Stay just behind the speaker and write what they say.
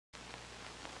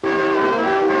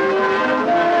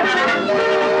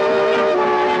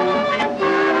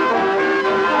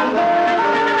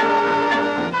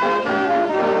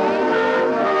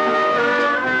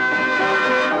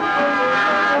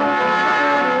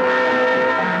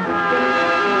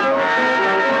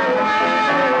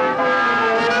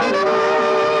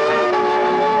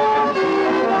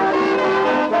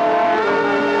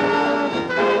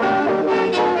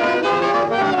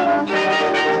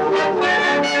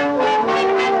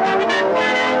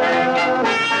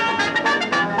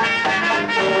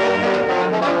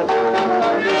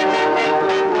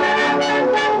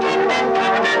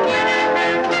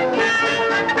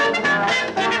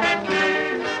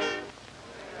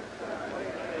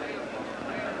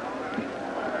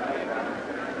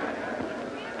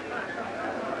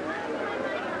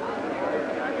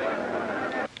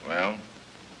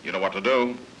to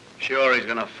do. Sure, he's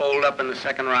gonna fold up in the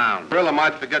second round. Gorilla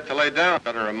might forget to lay down.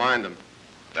 Better remind him.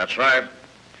 That's right.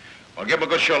 Well, give him a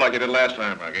good show like you did last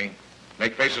time, Rocky.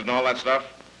 Make faces and all that stuff.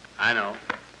 I know.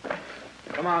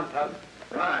 Come on, Tug.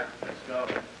 Right, let's go.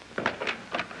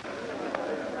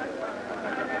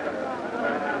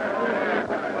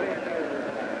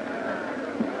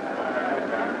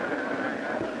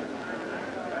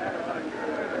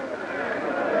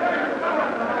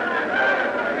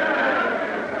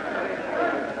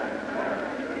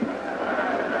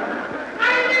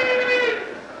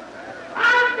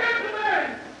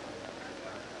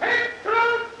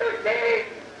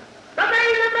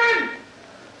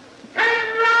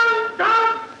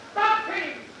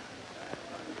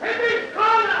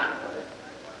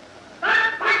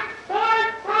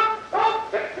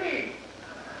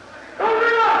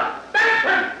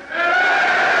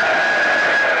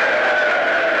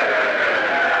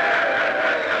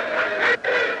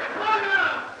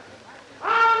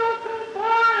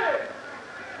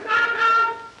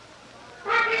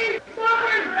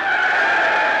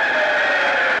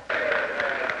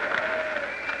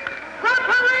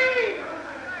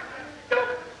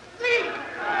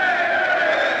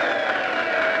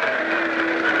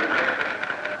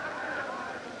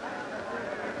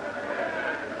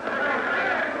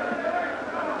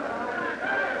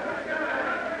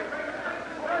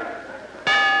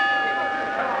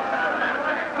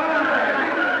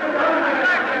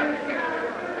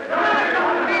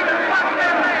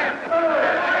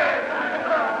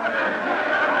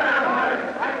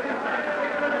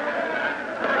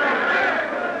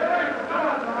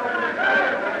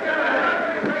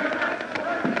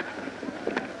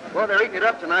 Well, they're eating it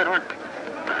up tonight, aren't they?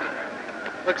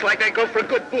 Looks like they go for a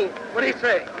good bull. What do you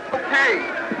say? Okay.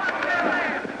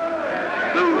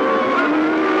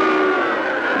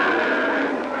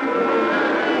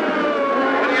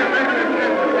 What do you think of this,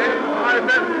 kid? My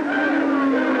business.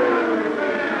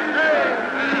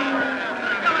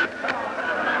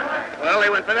 Well, they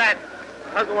went for that.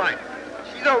 How's the wife?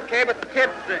 She's okay, but the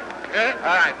kid's sick. Yeah?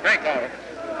 All right, break over.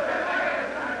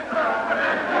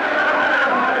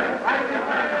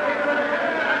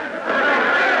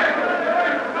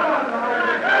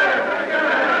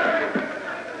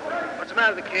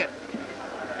 Of the kid.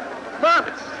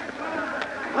 Mumps!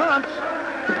 Mumps!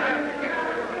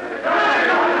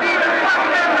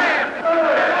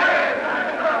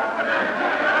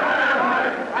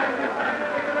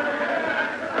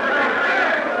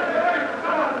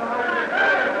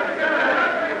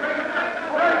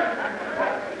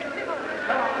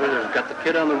 Willer's got the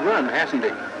kid on the run, hasn't he?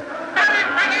 Hey,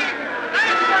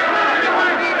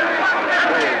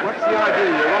 what's the idea?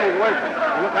 You're running away from him.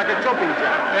 You look like a jumping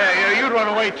jack. Yeah, you'd run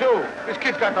away, too. This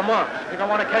kid's got the mumps. Think I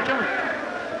want to catch him?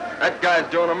 That guy's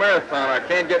doing a marathon. I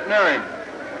can't get near him.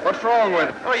 What's wrong with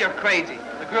him? Oh, you're crazy.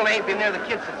 The girl ain't been near the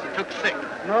kid since he took sick.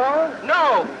 No?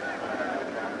 No!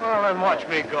 Well, then watch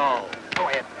me go. Go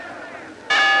ahead.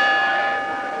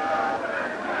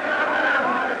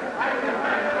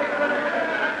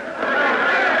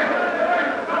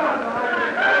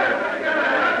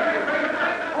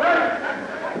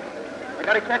 I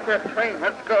gotta catch that train.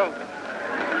 Let's go.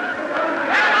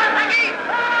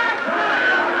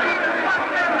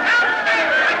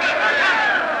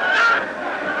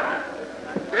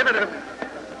 Give it to me.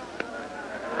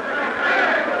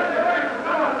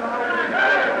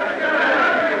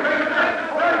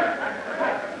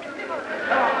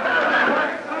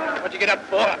 What'd you get up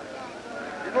for?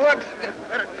 It looks good.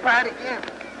 Better try it again.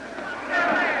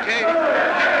 Okay.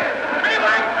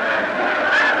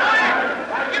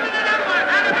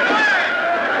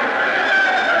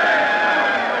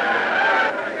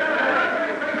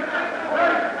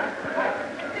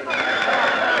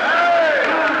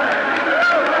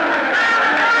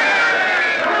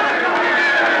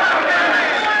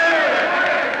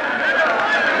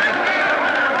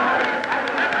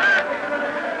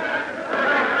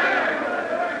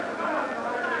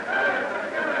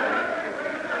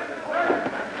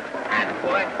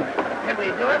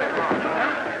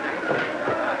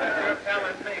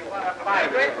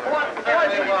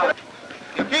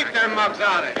 You keep them mugs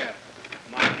out of here.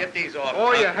 Come on, get these off.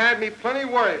 Oh, you had me plenty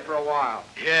worried for a while.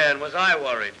 Yeah, and was I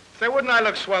worried? Say, wouldn't I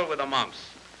look swell with the mumps?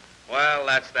 Well,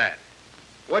 that's that.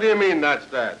 What do you mean, that's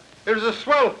that? It was a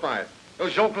swell fight.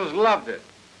 Those yokels loved it.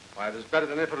 Why, it was better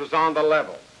than if it was on the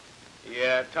level.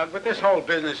 Yeah, Tug, but this whole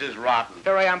business is rotten.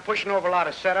 Here I am pushing over a lot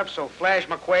of setups so Flash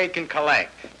McQuaid can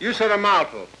collect. You said a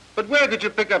mouthful. But where did you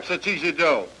pick up such easy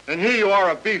dough? And here you are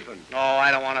a beefing. No,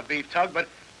 I don't want to beef, Tug, but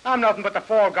I'm nothing but the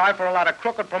fall guy for a lot of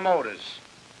crooked promoters.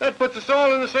 That puts us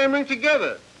all in the same ring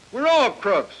together. We're all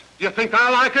crooks. Do you think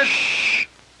I like it? Shh!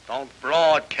 Don't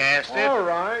broadcast it. All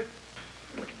right.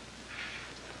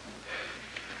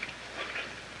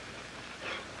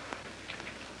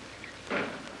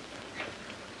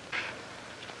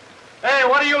 Hey,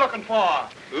 what are you looking for?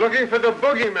 Looking for the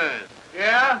boogeyman.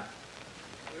 Yeah?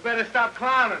 We better stop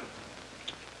clowning.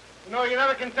 You know, you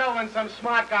never can tell when some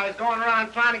smart guy's going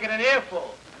around trying to get an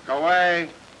earful. Go away.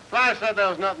 Flash said there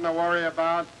was nothing to worry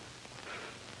about.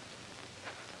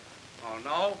 Oh,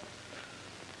 no?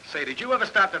 Say, did you ever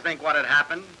stop to think what had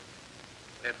happened?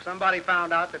 If somebody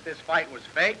found out that this fight was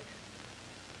fake?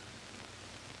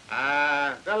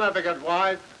 They'll never get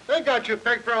wise. They got you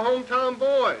pegged for a hometown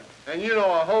boy. And you know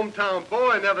a hometown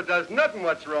boy never does nothing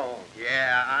what's wrong.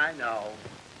 Yeah, I know.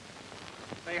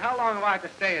 Say, how long have I to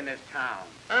stay in this town?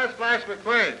 Ask Flash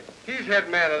McQuaid. He's head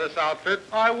man of this outfit.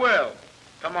 I will.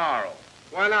 Tomorrow.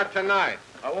 Why not tonight?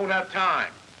 I won't have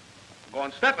time. I'm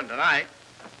going stepping tonight.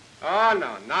 Oh,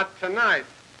 no, not tonight.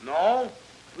 No?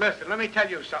 Listen, let me tell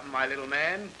you something, my little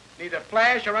man. Neither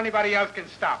Flash or anybody else can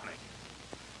stop me.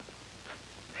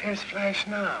 Here's Flash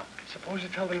now. Suppose you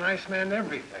tell the nice man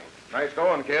everything. Nice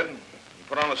going, kid. You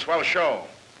put on a swell show.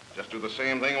 Just do the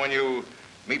same thing when you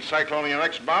meet Cyclone in your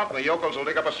next bout, and the yokels will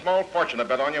dig up a small fortune to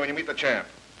bet on you when you meet the champ.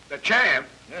 The champ?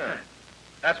 Yeah.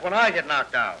 That's when I get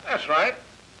knocked out. That's right.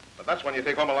 But that's when you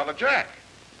take home a lot of jack.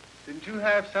 Didn't you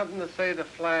have something to say to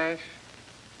Flash?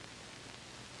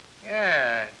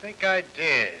 Yeah, I think I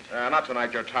did. Not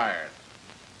tonight. You're tired.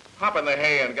 Hop in the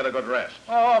hay and get a good rest.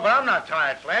 Oh, but I'm not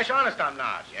tired, Flash. Honest, I'm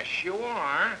not. Yes, you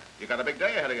are. You got a big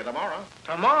day ahead of you tomorrow.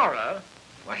 Tomorrow?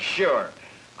 Why, sure.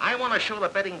 I want to show the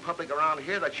betting public around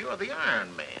here that you're the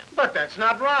Iron Man. But that's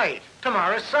not right.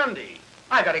 Tomorrow's Sunday.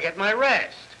 I gotta get my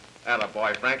rest.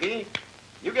 Attaboy, Frankie.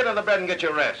 You get into bed and get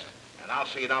your rest. And I'll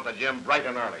see you down at the gym bright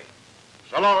and early.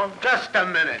 So long. Just a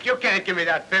minute. You can't give me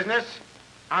that business.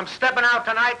 I'm stepping out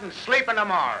tonight and sleeping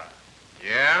tomorrow.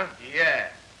 Yeah? Yeah.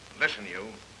 Listen, you.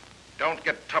 Don't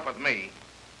get tough with me.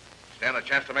 Stand a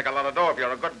chance to make a lot of dough if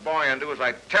you're a good boy and do as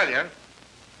I tell you.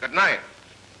 Good night.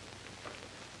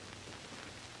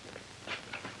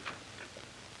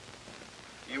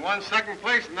 You won second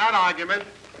place in that argument.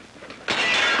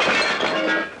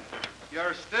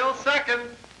 You're still second.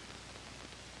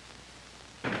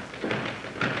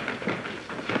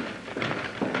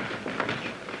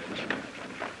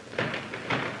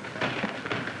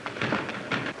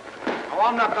 Oh,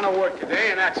 I'm not gonna work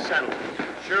today, and that's settled.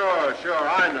 Sure,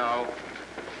 I know.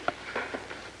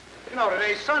 You know,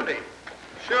 today's Sunday.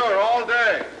 Sure, all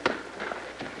day.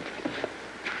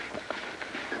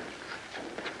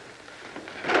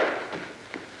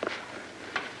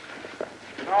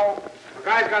 No, a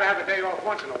guy's gotta have a day off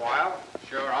once in a while.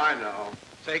 Sure, I know.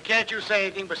 Say, can't you say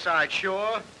anything besides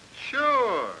sure?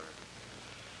 Sure.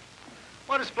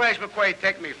 What does Flash McQuaid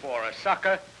take me for, a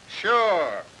sucker?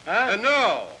 Sure. Huh?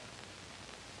 No.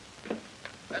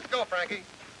 Let's go, Frankie.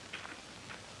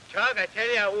 Chug, I tell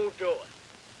you, I won't do it.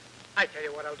 I tell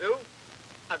you what I'll do.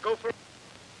 I'll go for...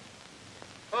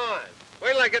 Fine.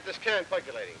 Wait till I get this can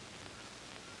percolating.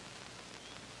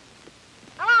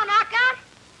 Hello, Knockout.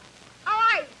 How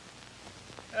are you?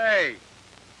 Hey,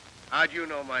 how'd you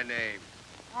know my name?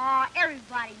 Oh,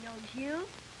 everybody knows you.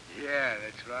 Yeah,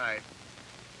 that's right.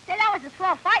 Say, that was a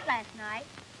swell fight last night.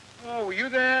 Oh, were you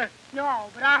there? No,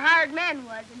 but our hired man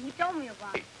was, and he told me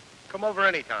about it. Come over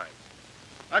anytime.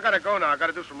 I gotta go now. I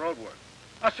gotta do some road work.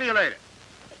 I'll see you later.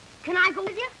 Can I go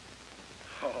with you?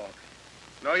 Oh,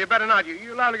 no, you better not.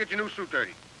 You're allowed to get your new suit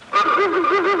dirty.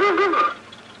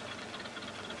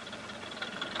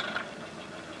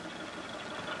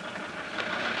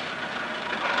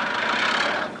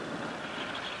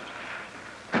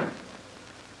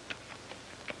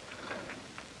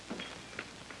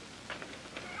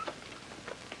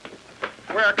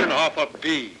 Where can Arthur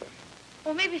be?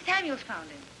 Well, maybe Samuel's found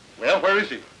him. Well, where is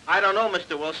he? I don't know,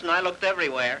 Mr. Wilson. I looked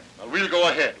everywhere. Well, we'll go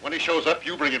ahead. When he shows up,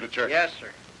 you bring him to church. Yes,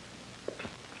 sir.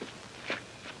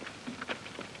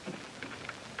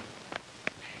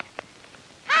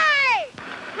 Hey!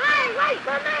 Hey, wait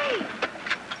for me!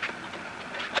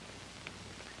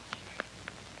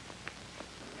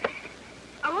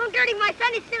 I won't dirty my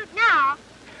Sunday suit now.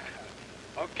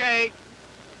 Okay.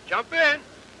 Jump in.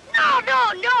 No,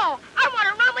 no, no! I want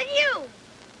to run with you!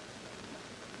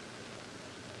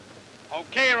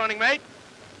 Okay, running mate.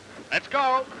 Let's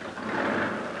go.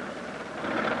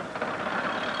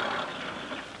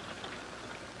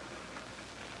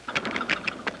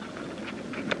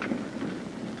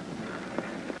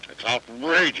 It's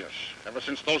outrageous. Ever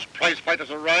since those prize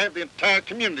fighters arrived, the entire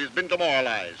community's been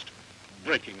demoralized.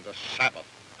 Breaking the Sabbath.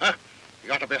 Huh?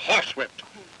 You ought to be horsewhipped.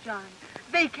 Oh, John,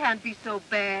 they can't be so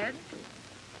bad.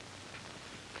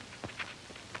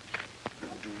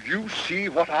 Do Do you see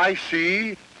what I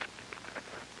see?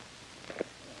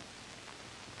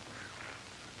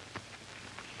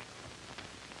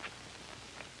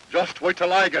 Just wait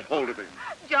till I get hold of him.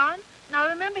 John, now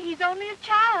remember, he's only a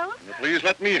child. Now, please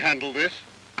let me handle this.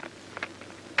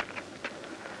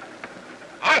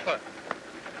 Arthur!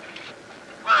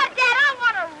 Oh, Dad, I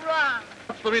want to run.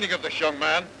 What's the meaning of this, young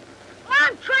man? Well,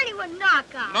 I'm training with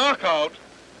Knockout. Knockout?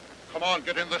 Come on,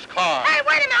 get in this car. Hey,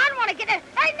 wait a minute. I don't want to get in.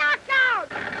 Hey, Knockout!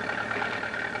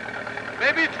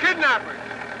 Maybe it's kidnappers.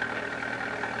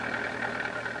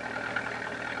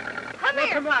 Come What's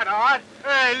here. the matter, Art?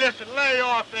 Hey, listen, lay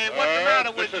off there. What's the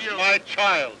matter with This you? is my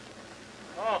child.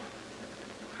 Oh.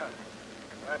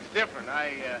 That's different.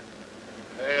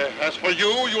 As for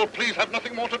you, you'll please have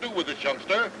nothing more to do with this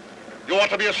youngster. You ought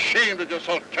to be ashamed of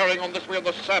yourself carrying on this way on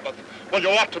the Sabbath. Well, you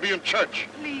ought to be in church.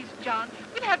 Please, John,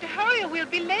 we'll have to hurry or we'll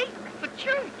be late for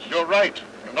church. You're right,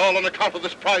 and all on account of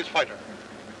this prize fighter.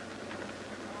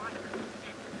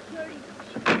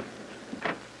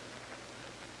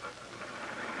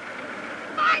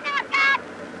 Bye, Knockout.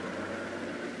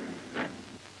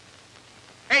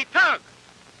 Hey, Tug!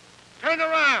 Turn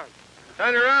around.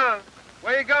 Turn around.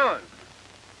 Where you going?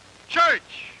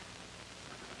 Church!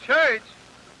 Church?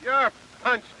 You're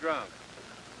punch drunk.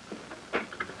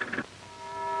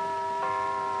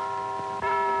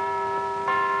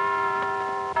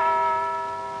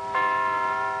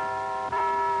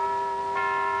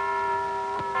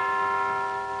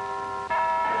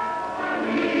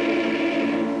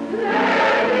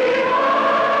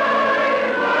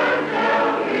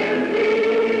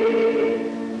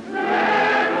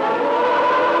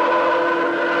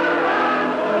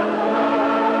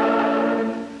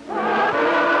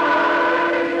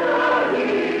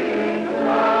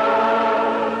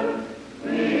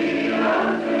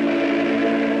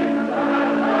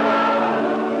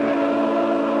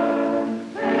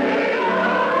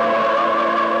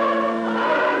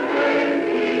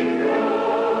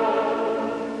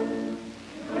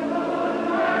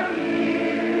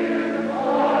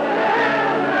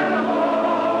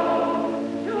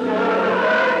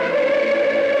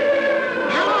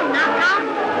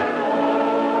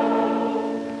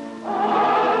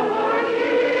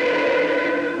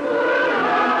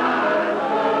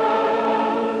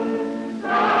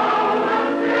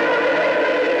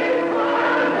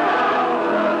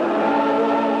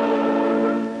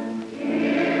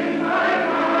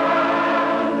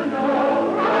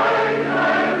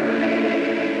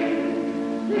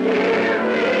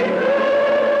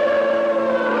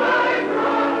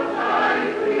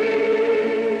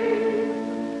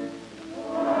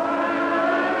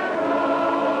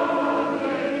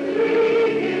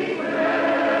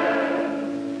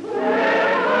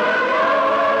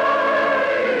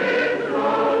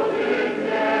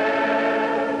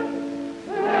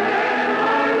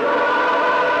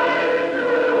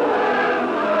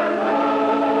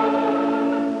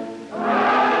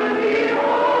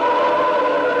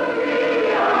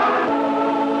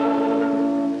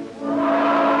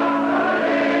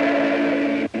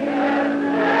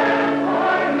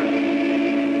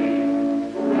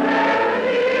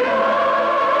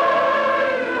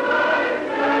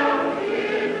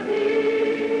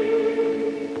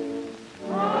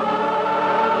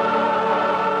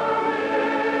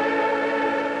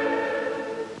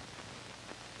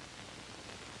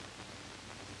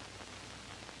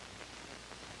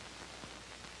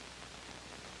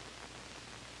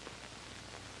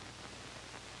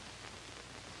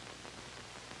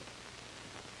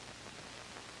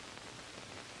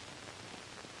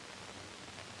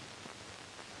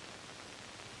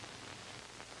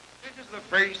 This is the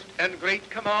first and great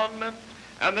commandment,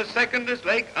 and the second is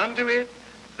like unto it,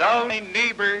 thou thy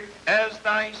neighbor as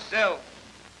thyself.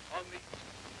 On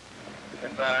the...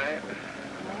 Goodbye.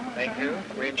 Thank you.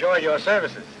 We enjoy your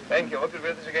services. Thank you. Hope you'll be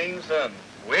with us again soon.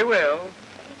 We will.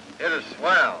 It is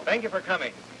swell. Thank you for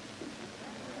coming.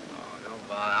 Oh, don't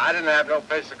bother. I didn't have no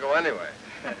place to go anyway.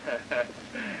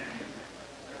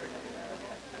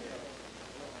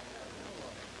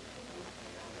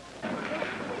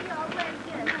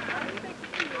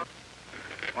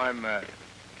 I'm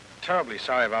terribly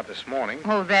sorry about this morning.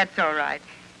 Oh, that's all right.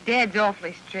 Dad's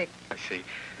awfully strict. I see.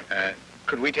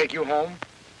 Could we take you home?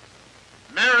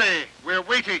 Mary, we're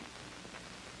waiting.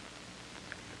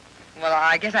 Well,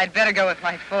 I guess I'd better go with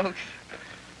my folks.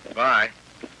 Bye.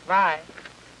 Bye.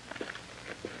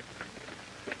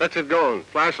 Let's get going.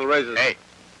 Flash will raise us. Hey.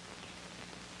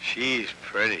 She's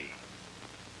pretty.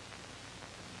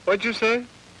 What'd you say?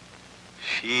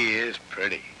 She is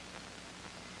pretty.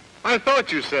 I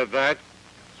thought you said that.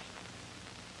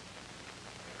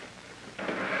 Oh,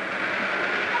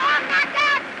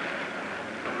 Knockout!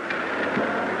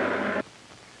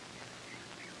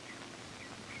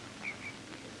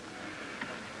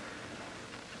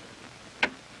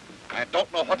 I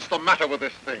don't know what's the matter with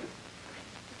this thing.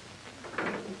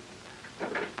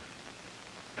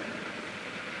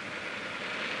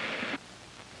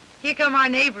 Here come our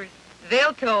neighbors.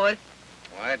 They'll tow us.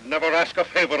 I'd never ask a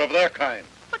favor of their kind.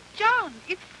 But, John,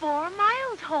 it's 4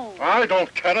 miles home. I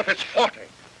don't care if it's 40.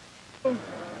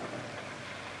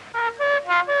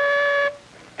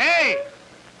 Hey!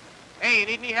 Hey, you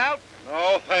need any help?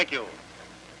 No, thank you.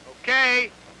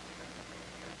 Okay.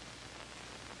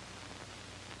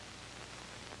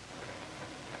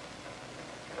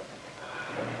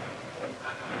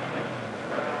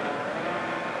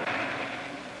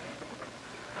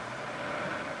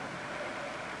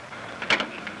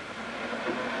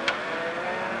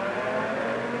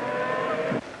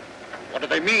 What do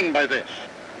they mean by this?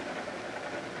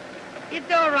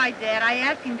 It's all right, Dad. I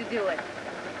asked him to do it.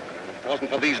 If it wasn't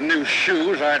for these new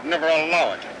shoes, I'd never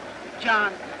allow it.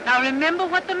 John, now remember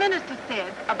what the minister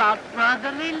said about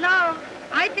brotherly love.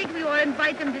 I think we ought to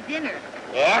invite them to dinner.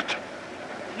 What?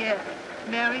 Yes,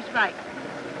 Mary's right.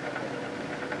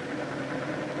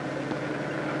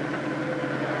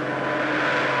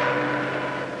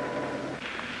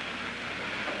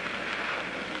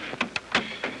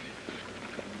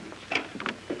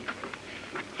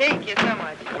 Thank you so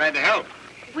much. Glad to help.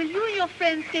 Will you and your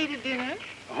friends stay to dinner?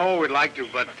 Oh, we'd like to,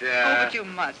 but, Oh, but you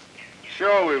must.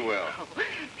 Sure we will. Oh,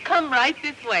 come right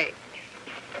this way.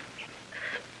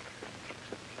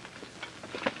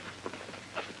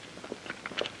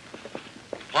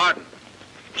 Pardon.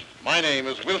 My name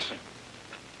is Wilson.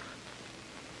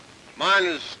 Mine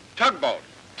is Tugboat.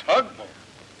 Tugboat?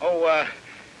 Oh,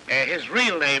 his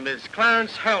real name is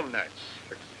Clarence Helmnuts.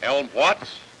 Helm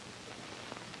Watts?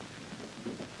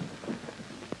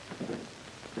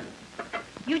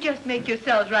 You just make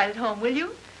yourselves right at home, will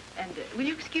you? And will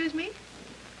you excuse me?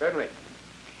 Certainly.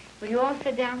 Will you all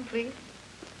sit down, please?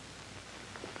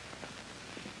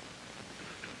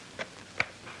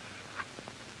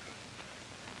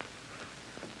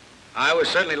 I was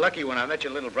certainly lucky when I met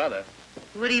your little brother.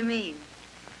 What do you mean?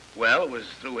 Well, it was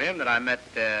through him that I met,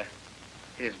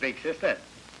 his big sister.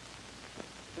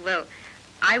 Well,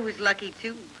 I was lucky,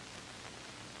 too.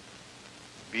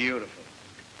 Beautiful.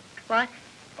 What?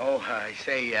 Oh, I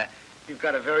say, you've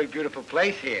got a very beautiful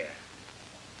place here.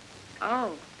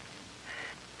 Oh.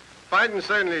 Fighting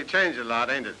certainly changed a lot,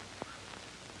 ain't it?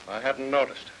 I hadn't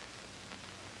noticed.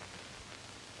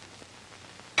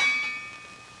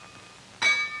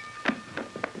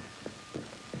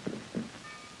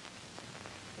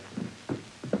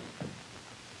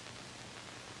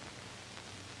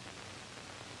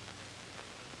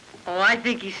 Oh, I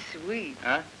think he's sweet.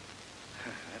 Huh?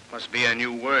 That must be a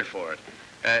new word for it.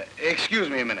 Excuse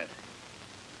me a minute.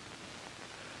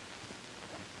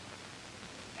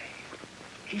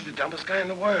 He's the dumbest guy in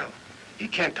the world. He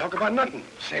can't talk about nothing.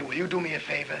 Say, will you do me a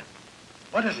favor?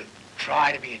 What is it?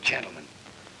 Try to be a gentleman.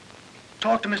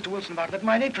 Talk to Mr. Wilson about it. That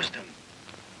might interest him.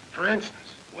 For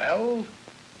instance? Well,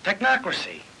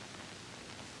 technocracy.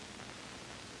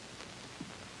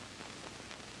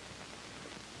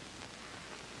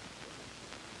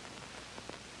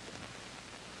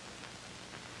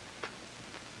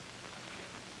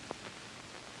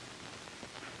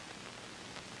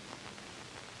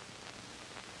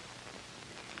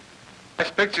 Nice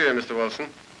picture, Mr. Wilson.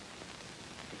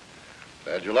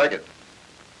 Glad you like it.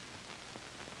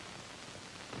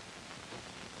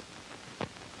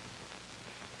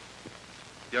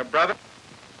 Your brother?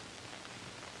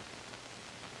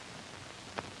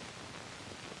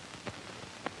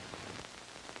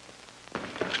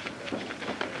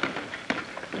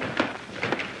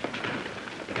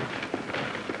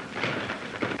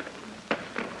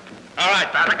 All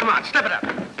right, brother, come on, step it up.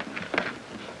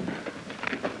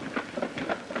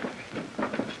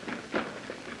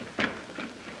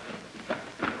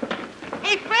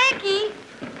 Hey, Frankie!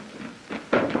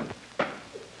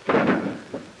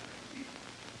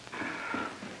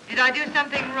 Did I do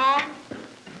something wrong?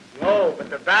 No, but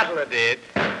the battler did.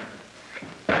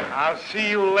 I'll see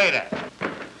you later.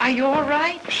 Are you all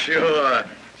right? Sure.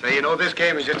 Say, you know, this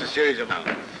game is just a series of rounds.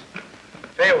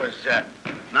 Say, it was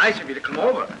nice of you to come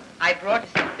over. I brought you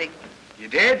something. You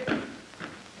did?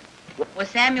 Well,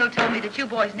 Samuel told me that you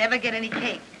boys never get any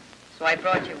cake, so I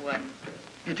brought you one.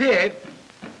 You did?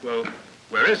 Well,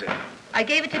 where is it? I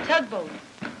gave it to Tugboat.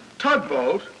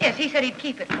 Tugboat? Yes, he said he'd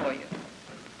keep it for you.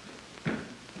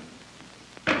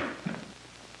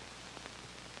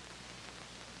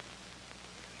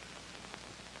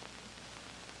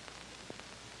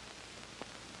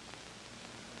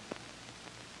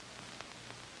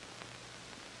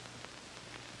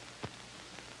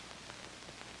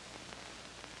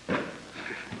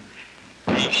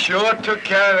 He sure took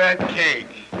care of that cake.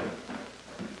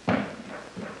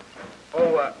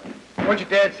 What'd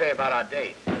your dad say about our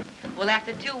date? Well,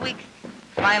 after 2 weeks,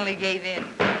 finally gave in.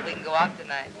 We can go out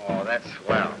tonight. Oh, that's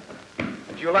swell.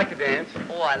 Do you like to dance?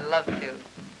 Oh, I'd love to.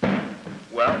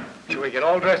 Well, shall we get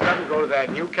all dressed up and go to that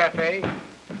new cafe?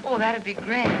 Oh, that'd be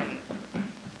grand.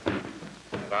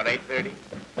 About 8:30?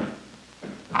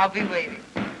 I'll be waiting.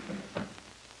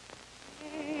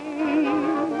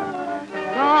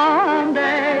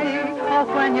 Someday, oh,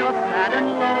 when you're sad and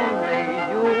lonely,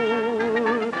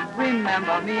 you'll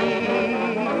remember me.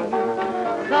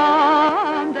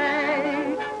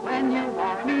 Someday, when you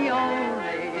want me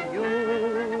only,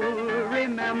 you'll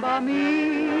remember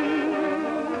me.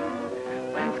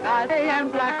 When sky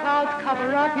and black clouds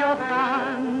cover up your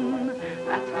sun,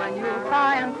 that's when you'll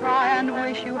cry and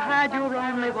wish you had your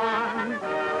only one.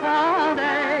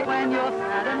 Someday, when you're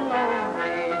sad and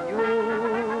lonely,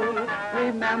 you'll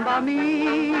remember me.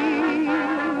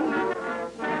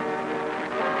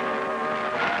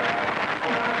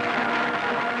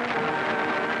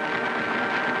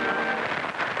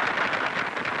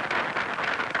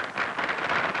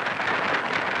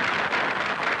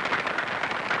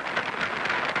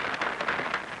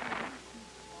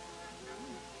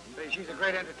 She's a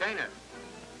great entertainer.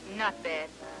 Not bad.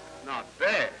 Not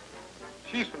bad.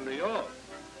 She's from New York.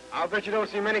 I'll bet you don't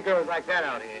see many girls like that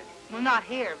out here. Well, not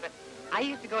here, but I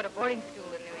used to go to boarding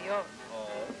school in New York. Oh?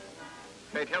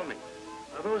 Say, tell me,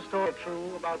 are those stories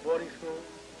true about boarding school?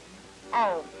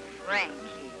 Oh, Frankie.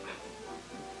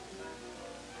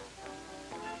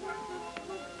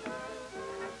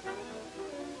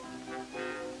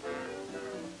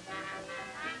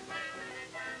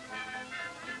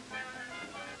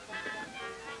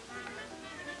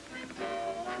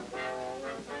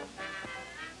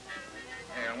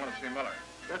 Hey, I want to see Miller.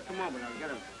 Just a moment, I'll get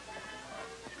him.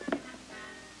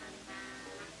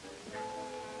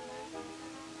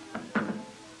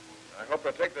 I hope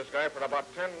to take this guy for about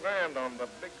 10 grand on the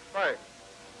big fight.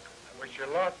 I wish you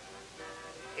luck.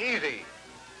 Easy.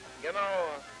 You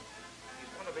know,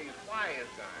 he's one of these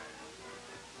wise guys.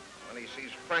 When he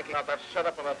sees Frankie out that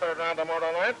setup in the third round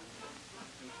tomorrow night,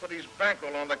 he'll put his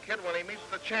bankroll on the kid when he meets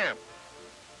the champ.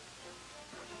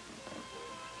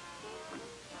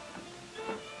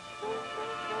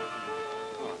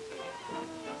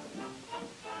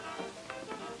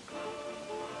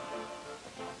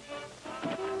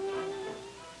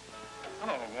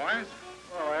 Hello, boys.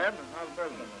 Hello, Ed. How's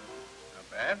business?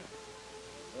 Not bad.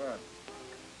 Good.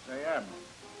 Say, Ed,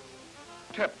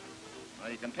 tip. Now,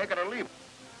 you can take it or leave it.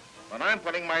 But I'm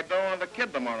putting my dough on the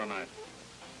kid tomorrow night.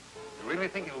 You really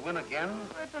think you'll win again?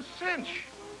 It's a cinch.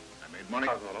 I made money.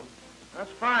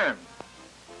 That's fine.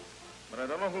 But I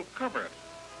don't know who'll cover it.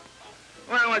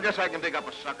 Well, I guess I can dig up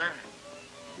a sucker.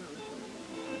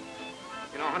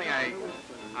 You know, honey,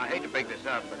 I hate to break this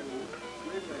up, but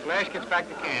if Flash gets back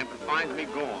to camp and finds me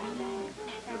gone,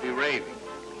 he'll be raving.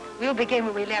 We'll begin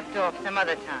where we left off some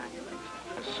other time.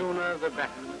 The sooner, the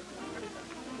better.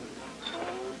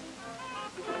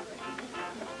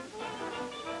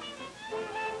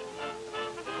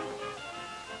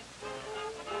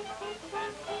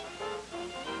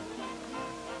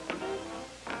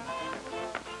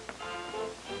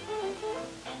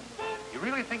 You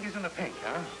really think he's in the pink,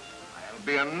 huh? It'll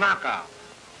be a knockout.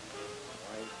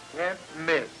 I can't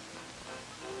miss.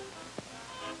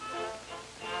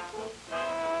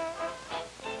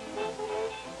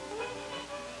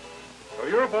 So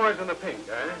your boy's in the pink,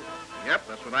 eh? Yep,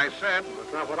 that's what I said.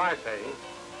 That's not what I say.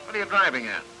 What are you driving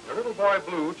at? The little boy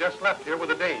Blue just left here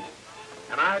with a dame.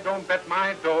 And I don't bet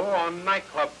my dough on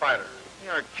nightclub fighter.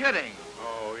 You're kidding.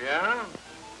 Oh, yeah?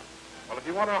 Well, if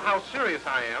you want to know how serious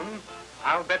I am,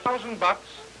 I'll bet $1,000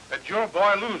 that your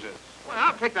boy loses. Well,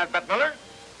 I'll take that bet, Miller.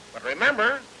 But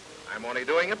remember, I'm only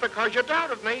doing it because you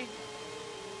doubted me.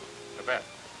 The bet.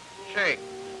 Shake.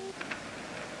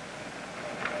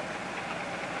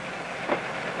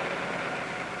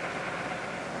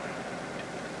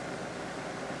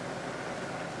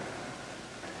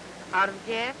 Out of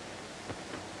gas?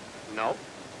 No.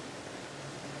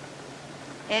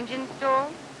 Engine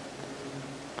stall?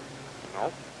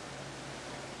 No.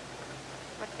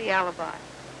 What's the alibi?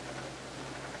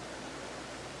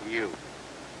 You.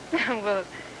 Well,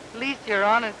 at least you're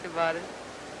honest about it.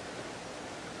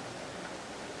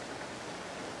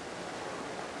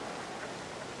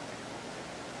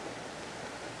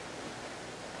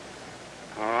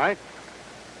 All right.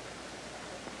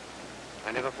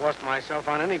 I never forced myself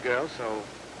on any girl, so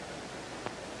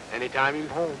anytime you're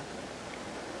home.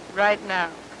 Right now.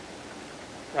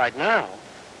 Right now?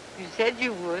 You said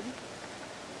you would.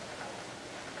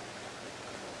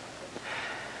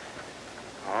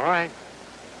 All right.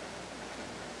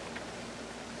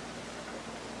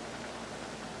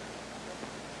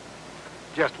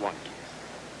 Just one kiss.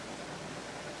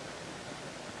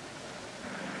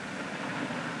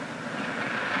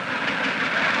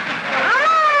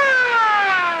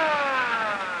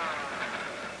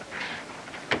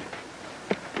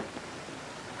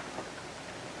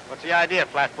 What's the idea,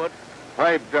 Flatfoot?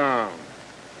 Pipe down.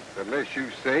 The less you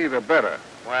say, the better.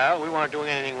 Well, we weren't doing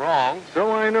anything wrong.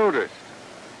 So I noticed.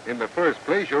 In the first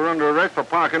place, you're under arrest for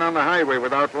parking on the highway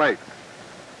without lights.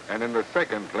 And in the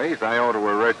second place, I ought to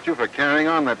arrest you for carrying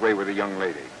on that way with a young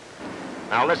lady.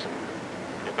 Now listen,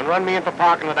 you can run me in for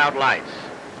parking without lights.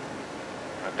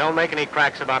 But don't make any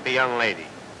cracks about the young lady.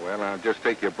 Well, I'll just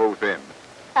take you both in.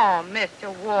 Oh,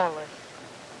 Mr. Wallace.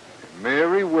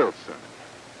 Mary Wilson.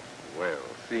 Well,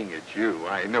 seeing it's you,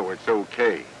 I know it's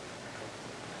okay.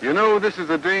 You know, this is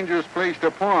a dangerous place to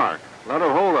park. A lot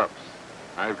of hold-ups.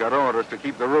 I've got orders to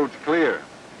keep the roads clear.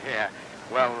 Yeah,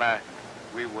 well,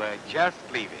 we were just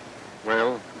leaving.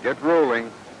 Well, get rolling.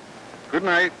 Good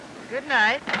night. Good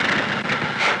night.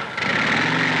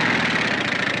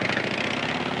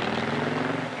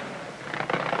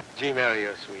 Gee, Mary,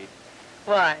 you're sweet.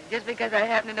 Why? Just because I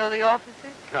happen to know the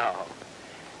officers? No.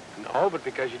 No, but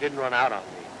because you didn't run out on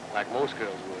me, like most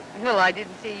girls would. Well, I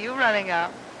didn't see you running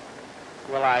out.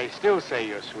 Well, I still say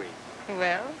you're sweet.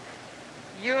 Well,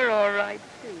 you're all right,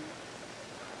 too.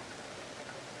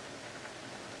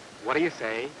 What do you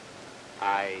say?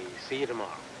 I see you tomorrow.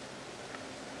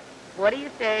 What do you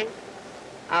say?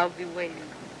 I'll be waiting.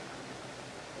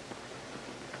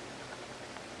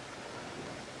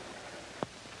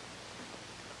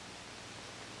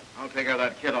 I'll take care of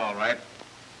that kid all right.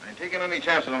 I ain't taking any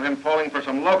chances of him falling for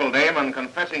some local dame and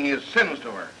confessing his sins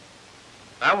to her.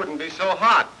 That wouldn't be so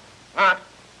hot. Hot?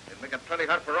 It'd make it plenty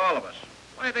hot for all of us.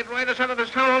 Why, they'd ride us out of this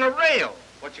town on a rail.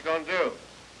 What you gonna do?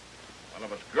 Well,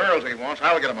 if it's girls he wants,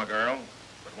 I'll get him a girl.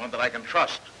 But one that I can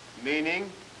trust. Meaning?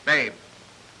 Babe.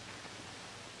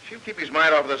 She'll keep his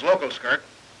mind off of this local skirt.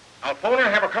 I'll phone her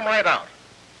and have her come right out.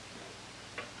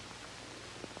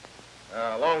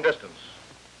 Long distance.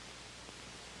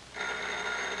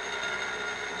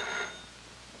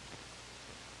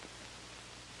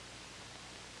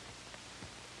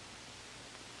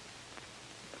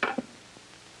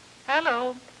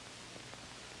 Hello.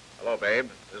 Hello, babe.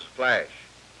 This is Flash.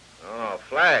 Oh,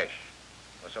 Flash.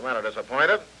 What's the matter,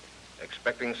 disappointed?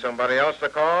 Expecting somebody else to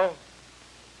call?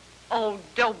 Oh,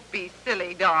 don't be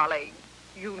silly, darling.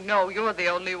 You know you're the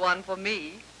only one for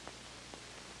me.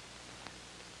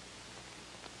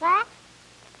 What?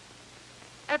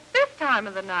 At this time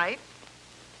of the night?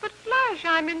 But, Flash,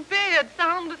 I'm in bed,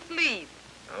 sound asleep.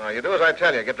 No, you do as I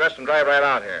tell you. Get dressed and drive right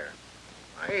out here.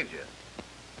 I need you.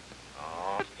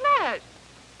 Oh. But, Flash...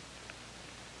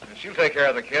 And she'll take care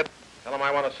of the kid. Tell him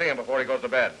I want to see him before he goes to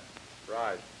bed.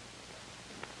 Right.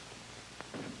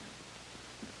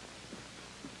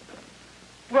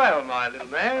 Well, my little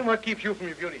man, what keeps you from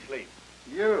your beauty sleep?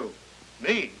 You.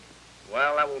 Me?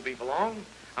 Well, that won't be for long.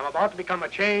 I'm about to become a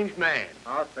changed man.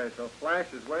 I'll say so.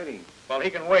 Flash is waiting. Well, he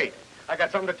can wait. I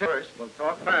got something to tell first. We'll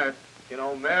talk fast. You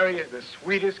know, Mary is the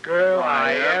sweetest girl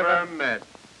I ever met.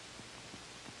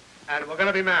 And we're going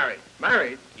to be married.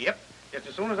 Married? Yep. Just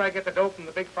as soon as I get the dope from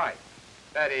the big fight.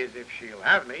 That is, if she'll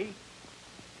have me.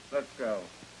 Let's go.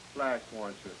 Flash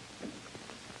wants you.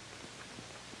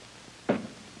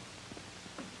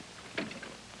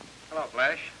 Hello,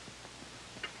 Flash.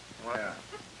 Well, yeah.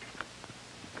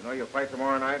 You know you fight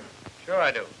tomorrow night? Sure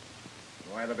I do.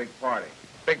 You had a big party.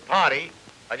 Big party?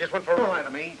 I just went for Don't a... lie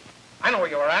to me. I know where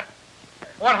you were at.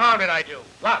 What harm did I do?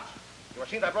 Lots. You were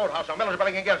seen that roadhouse on Miller's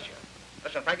betting against you.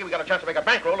 Listen, Frankie, we got a chance to make a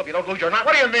bankroll if you don't lose your knot.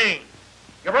 What do you mean?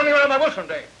 You're running around my Wilson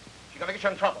day. She's gonna get you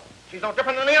in trouble. She's no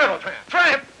different than the other tramp.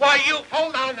 Tramp? Why, you...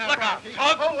 Hold on now, Look out, Frankie.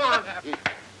 Tug. Hold on.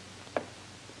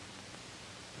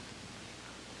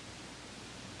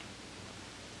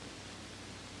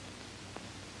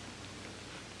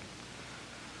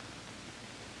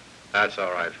 That's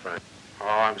all right, Frank. Oh,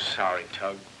 I'm sorry,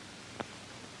 Tug.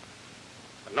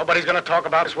 But nobody's gonna talk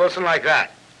about this Wilson like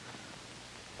that.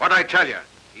 What'd I tell you?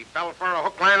 He fell for a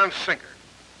hook, line, and sinker.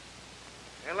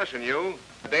 Hey, listen, you.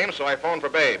 Dame, so I phoned for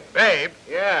Babe. Babe?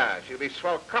 Yeah, she'll be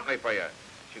swell company for you.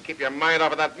 She'll keep your mind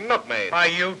off of that milkmaid. Why,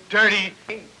 you dirty...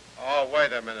 Oh,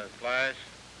 wait a minute, Flash.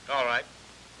 All right.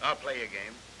 I'll play your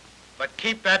game. But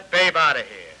keep that babe out of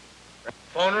here.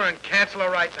 Phone her and cancel her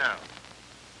right now.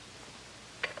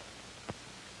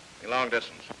 Be long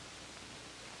distance.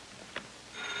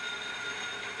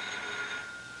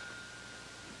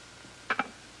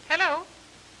 Hello?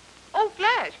 Oh,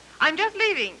 Flash, I'm just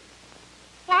leaving.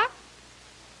 What?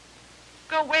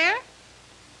 Go where?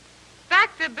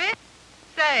 Back to bed?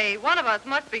 Say, one of us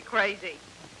must be crazy.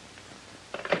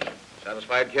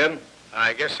 Satisfied, kid?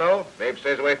 I guess so. Babe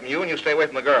stays away from you and you stay away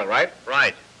from the girl, right?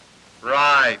 Right.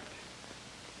 Right.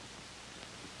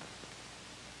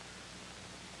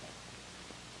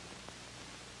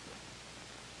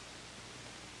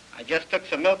 I just took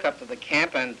some milk up to the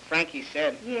camp, and Frankie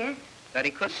said Yes? that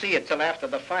he couldn't see it till after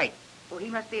the fight. Well, he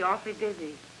must be awfully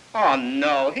busy. Oh,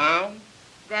 no.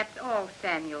 That's all,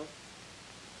 Samuel.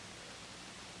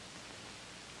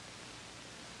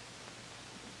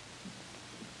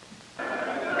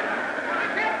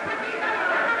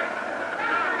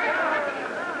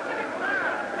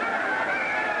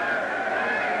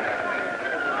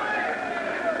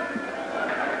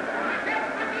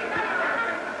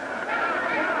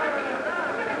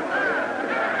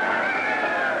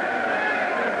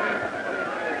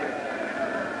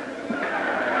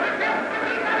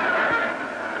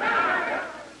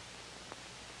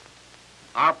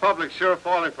 Our public's sure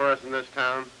falling for us in this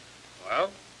town. Well,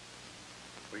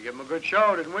 we gave him a good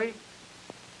show, didn't we?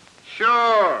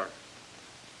 Sure.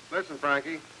 Listen,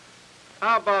 Frankie,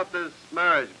 how about this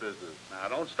marriage business? Now,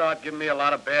 don't start giving me a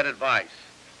lot of bad advice.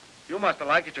 You must have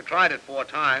liked it. You tried it 4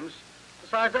 times.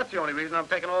 Besides, that's the only reason I'm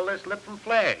taking all this lip from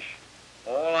Flash.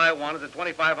 All I want is the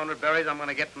 2,500 berries I'm going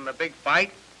to get from the big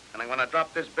fight, and I'm going to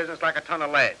drop this business like a ton of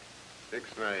lead.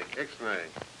 Ixnay, ixnay.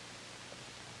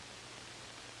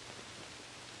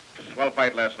 Swell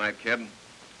fight last night, kid.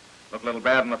 Looked a little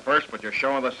bad in the first, but your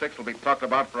show in the 6th will be talked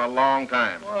about for a long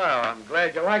time. Well, I'm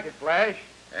glad you like it, Flash.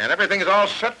 And everything's all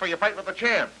set for your fight with the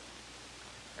champ.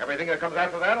 Everything that comes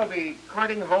after that will be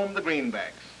carting home the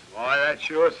greenbacks. Boy, that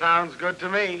sure sounds good to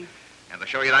me. And to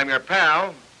show you that I'm your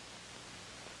pal,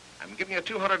 I'm giving you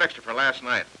 200 extra for last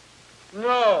night.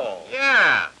 No.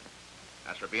 Yeah.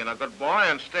 That's for being a good boy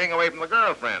and staying away from the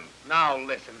girlfriend. Now,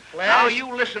 listen, Flash. Now,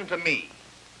 you listen to me.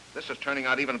 This is turning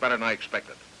out even better than I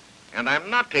expected. And I'm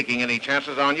not taking any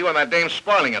chances on you and that dame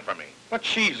spoiling it for me. But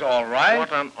she's all right.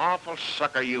 What an awful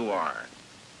sucker you are.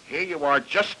 Here you are,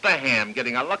 just a ham,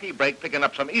 getting a lucky break, picking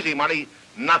up some easy money,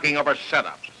 knocking over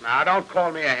setups. Now, don't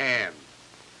call me a ham.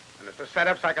 And if the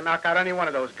setups, I can knock out any one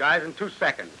of those guys in 2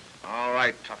 seconds. All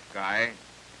right, tough guy.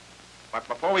 But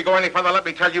before we go any further, let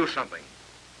me tell you something.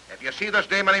 If you see this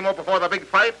dame anymore before the big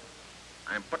fight,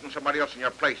 I'm putting somebody else in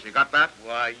your place. You got that?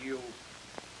 Why,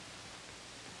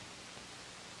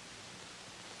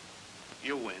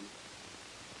 You win.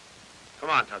 Come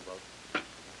on, Tugboat.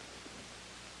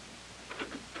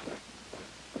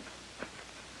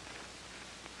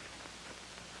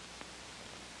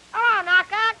 Oh,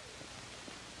 knockout.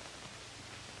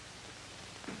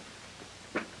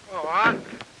 Oh,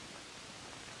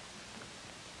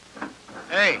 what?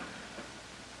 Hey.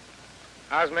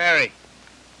 How's Mary?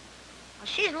 Well,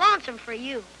 she's lonesome for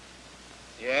you.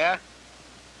 Yeah?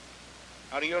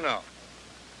 How do you know?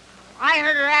 I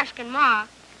heard her asking Ma,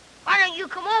 why don't you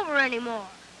come over anymore?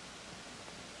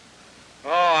 Oh,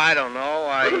 I don't know.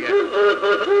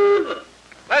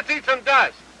 Let's eat some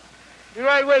dust. Be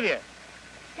right with you.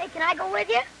 Say, can I go with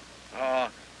you? Oh,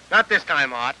 not this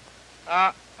time, Art.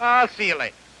 I'll see you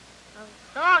later.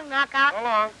 So long, knockout. So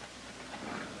long.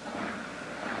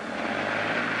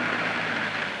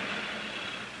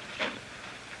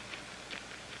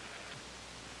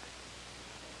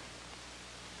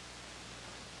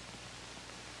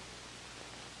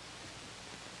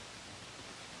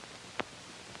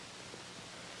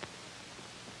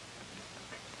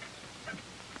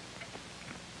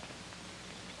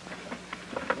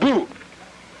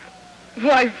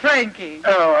 Why, Frankie.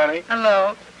 Hello, honey.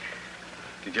 Hello.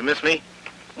 Did you miss me?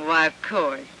 Why, of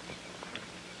course.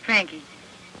 Frankie,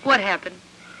 what happened?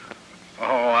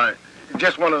 Oh,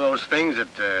 just one of those things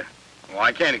that,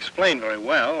 I can't explain very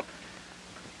well.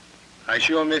 I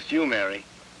sure missed you, Mary.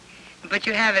 But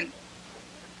you haven't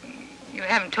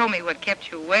told me what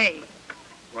kept you away.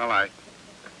 Well,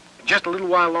 just a little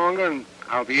while longer and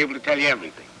I'll be able to tell you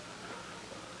everything.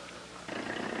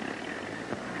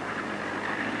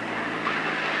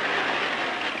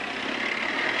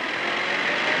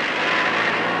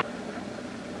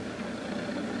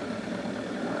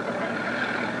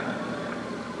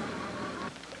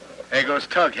 There goes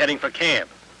Tug, heading for camp.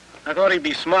 I thought he'd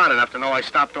be smart enough to know I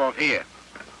stopped off here.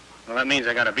 Well, that means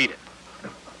I gotta beat it.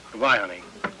 Goodbye, honey.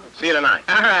 See you tonight.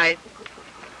 All right.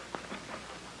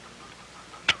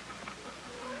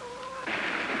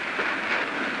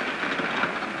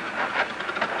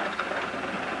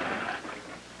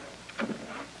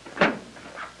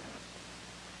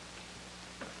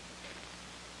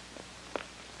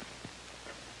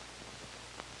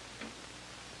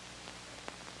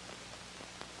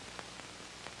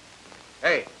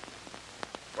 Hey,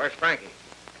 where's Frankie?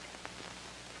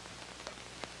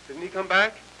 Didn't he come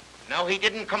back? No, he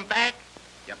didn't come back.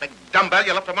 You big dumbbell,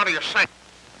 you left him out of your sight.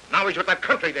 Now he's with that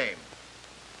country dame.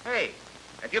 Hey,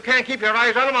 if you can't keep your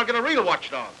eyes on him, I'll get a real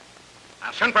watchdog.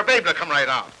 I'll send for Babe to come right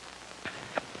out.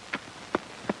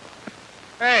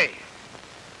 Hey,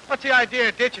 what's the idea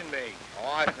of ditching me?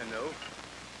 Oh, I can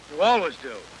do. You always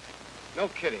do. No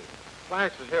kidding.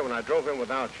 Flash was here when I drove in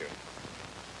without you.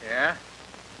 Yeah?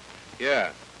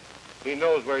 Yeah. He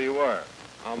knows where you were.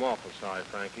 I'm awful sorry,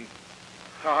 Frankie.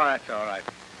 Oh, that's all right.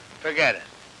 Forget it.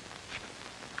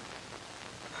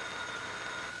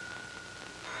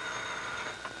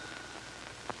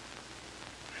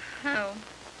 Oh.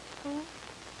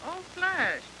 Oh,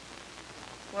 Flash.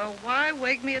 Well, why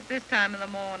wake me at this time of the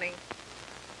morning?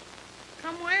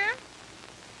 Somewhere?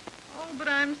 Oh, but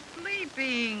I'm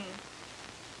sleeping.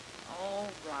 All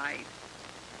right.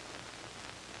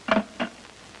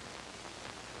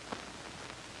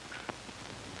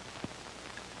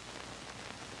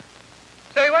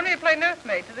 So you want me to play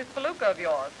nursemaid to this palooka of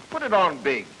yours? Put it on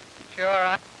big.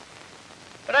 Sure,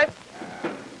 But I...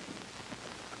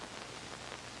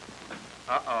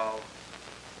 Uh-oh.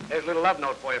 Here's a little love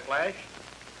note for you, Flash.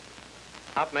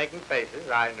 Stop making faces.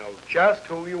 I know just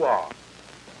who you are.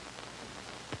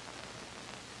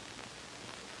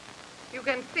 You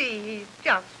can see he's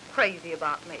just crazy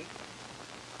about me.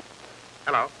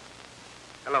 Hello.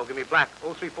 Hello, give me black.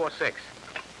 0346.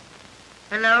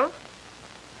 Hello?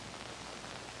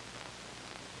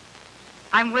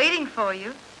 I'm waiting for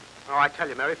you. Oh, I tell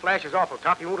you, Mary, Flash is awful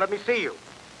tough. He won't let me see you.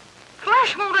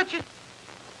 Flash won't let you...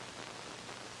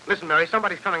 Listen, Mary,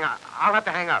 somebody's coming. I'll have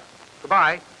to hang up.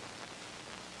 Goodbye.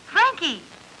 Frankie!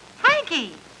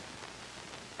 Frankie!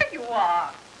 There you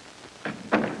are.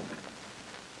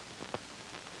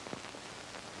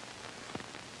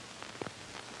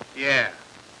 Yeah.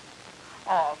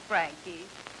 Oh, Frankie,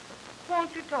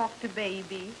 won't you talk to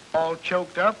Baby? All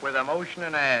choked up with emotion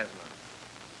and asthma.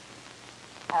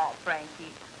 Oh,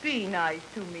 Frankie, be nice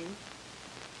to me.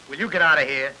 Will you get out of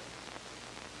here?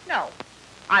 No,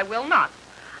 I will not.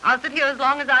 I'll sit here as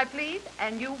long as I please,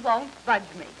 and you won't budge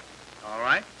me. All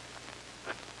right.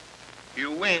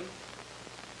 You win.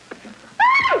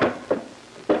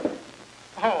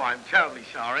 Oh, I'm terribly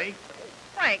sorry.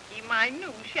 Frankie, my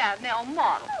new Chanel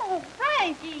model. Oh,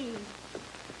 Frankie!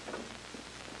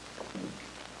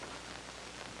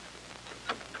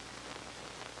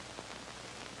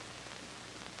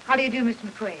 How do you do, Mr.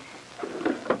 McQuaid?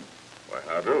 Why,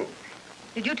 how do?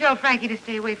 Did you tell Frankie to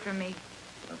stay away from me?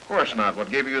 Of course not. What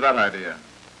gave you that idea?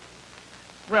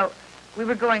 Well, we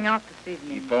were going out this He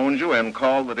evening. phoned you and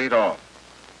called the date off.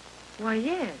 Why,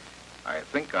 yes. I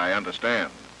think I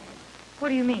understand. What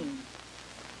do you mean?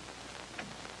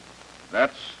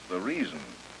 That's the reason.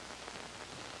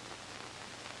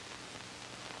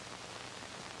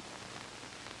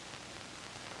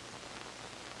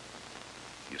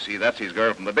 You see, that's his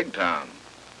girl from the big town.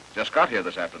 Just got here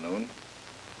this afternoon.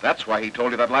 That's why he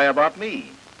told you that lie about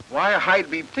me. Why, I'd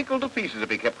be tickled to pieces if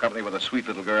he kept company with a sweet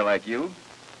little girl like you.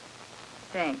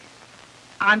 Thanks.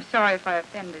 I'm sorry if I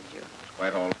offended you. It's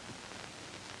quite all.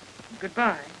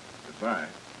 Goodbye. Goodbye.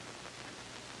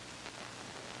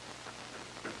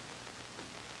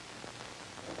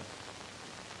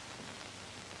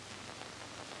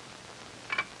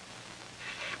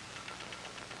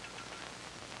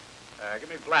 Give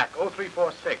me black.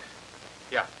 0346.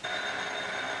 Yeah.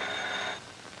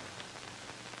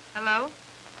 Hello?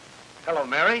 Hello,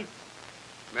 Mary.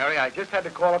 Mary, I just had to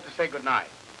call up to say goodnight.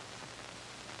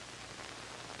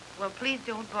 Well, please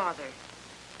don't bother.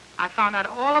 I found out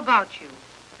all about you.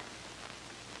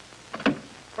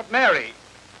 But Mary...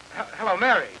 Hello,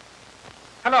 Mary.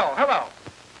 Hello, hello.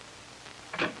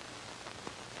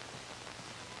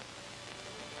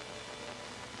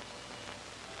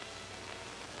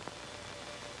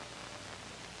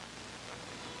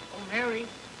 Oh, Mary.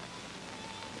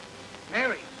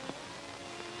 Mary.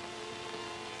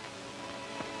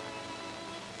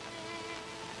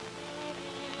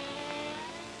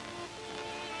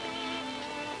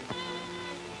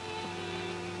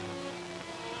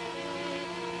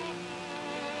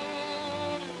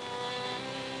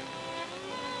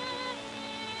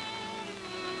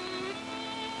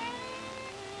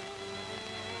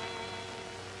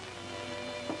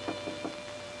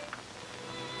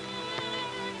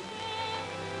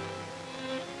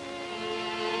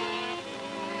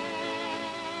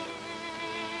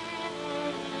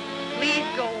 Please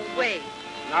go away,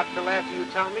 Not till after you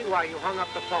tell me why you hung up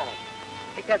the phone.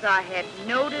 because I had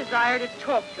no desire to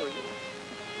talk to you.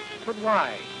 But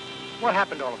why? What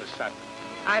happened all of a sudden?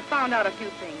 I found out a few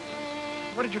things.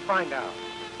 What did you find out?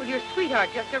 Well, your sweetheart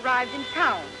just arrived in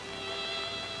town.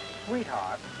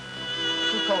 Sweetheart?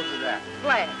 Who told you that?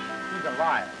 Flash. He's a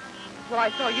liar. Well, I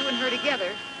saw you and her together.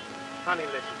 Honey,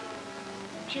 listen to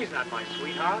me. She's not my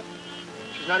sweetheart.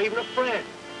 She's not even a friend.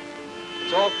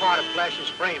 It's all part of Flash's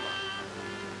frame-up.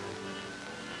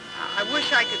 I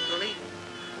wish I could believe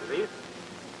it. Believe?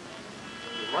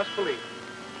 You must believe.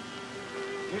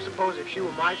 Do you suppose if she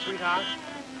were my sweetheart,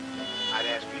 I'd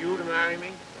ask you to marry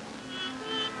me?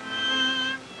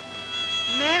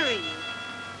 Marry you?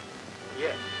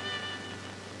 Yes.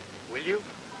 Will you?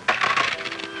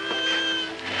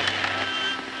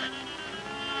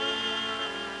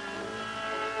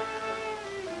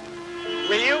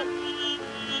 Will you?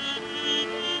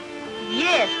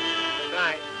 Yes. Good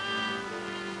night,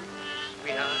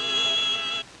 sweetheart.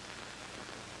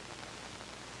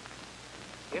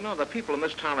 You know, the people in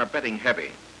this town are betting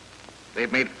heavy.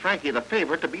 They've made Frankie the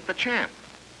favorite to beat the champ.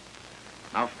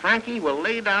 Now, Frankie will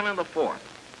lay down in the fourth.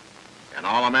 And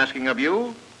all I'm asking of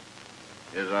you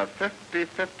is a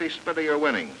 50-50 split of your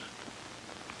winnings.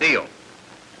 Deal.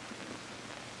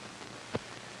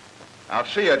 I'll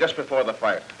see you just before the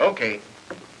fight. Okay.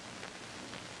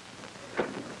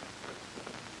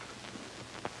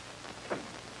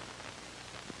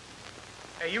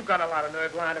 Hey, you got a lot of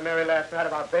nerve lying to Mary last night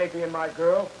about Baby and my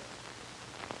girl.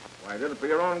 Why, I did it for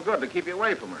your own good, to keep you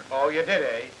away from her. Oh, you did,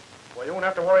 eh? Well, you won't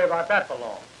have to worry about that for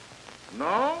long.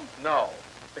 No? No,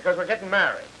 because we're getting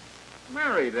married.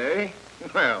 Married, eh?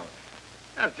 Well,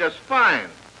 that's just fine.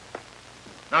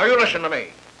 Now, you listen to me.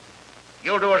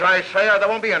 You'll do as I say, or there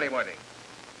won't be any wedding.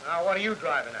 Now, what are you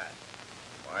driving at?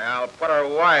 Why, I'll put her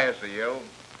wise to you.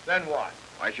 Then what?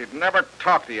 I should never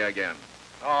talk to you again.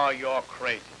 Oh, you're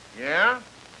crazy. Yeah?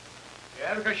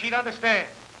 Yeah, because she'd understand.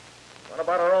 What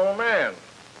about her old man?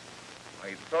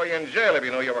 He'd throw you in jail if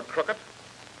he knew you were crooked.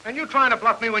 And you trying to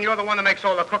bluff me when you're the one that makes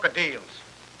all the crooked deals.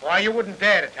 Why, you wouldn't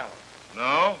dare to tell him.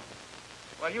 No?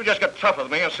 Well, you just get tough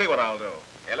with me and see what I'll do.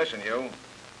 Hey, listen, you.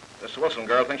 This Wilson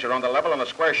girl thinks you're on the level and a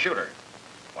square shooter.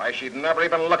 Why, she'd never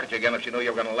even look at you again if she knew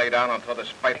you were going to lay down until this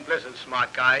fight. Listen,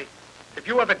 smart guy. If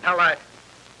you ever tell that...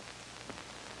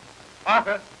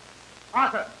 Arthur!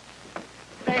 Arthur!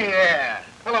 Hey there.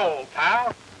 Hello, old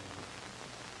pal.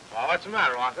 Oh, what's the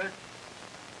matter, Arthur?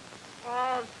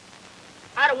 Oh,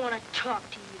 I don't want to talk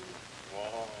to you.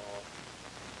 Oh,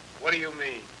 what do you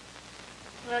mean?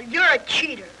 Well, you're a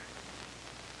cheater.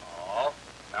 Oh,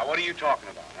 now what are you talking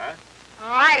about, huh? Oh,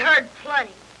 I heard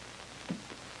plenty.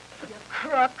 You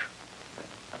crook.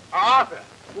 Arthur,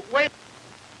 wait.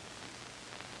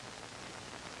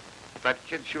 If that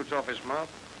kid shoots off his mouth,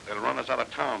 they'll run us out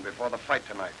of town before the fight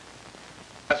tonight.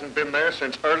 Hasn't been there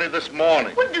since early this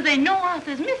morning. What do they know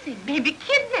Arthur's missing? Maybe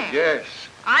kidnapped. Yes.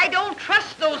 I don't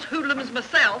trust those hoodlums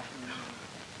myself.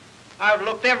 I've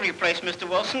looked every place, Mr.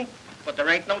 Wilson, but there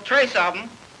ain't no trace of him.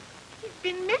 He's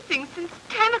been missing since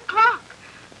 10 o'clock.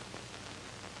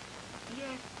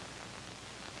 Yes,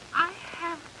 I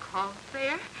have called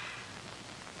there.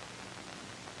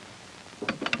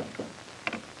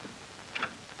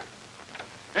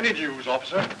 Any news,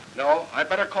 officer? No. I'd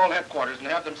better call headquarters and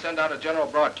have them send out a general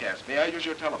broadcast. May I use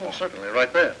your telephone? Oh, certainly,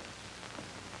 right there.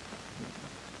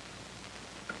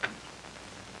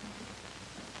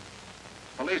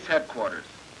 Police headquarters.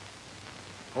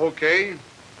 Okay.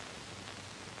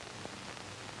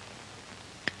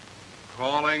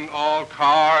 Calling all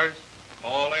cars.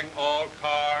 Calling all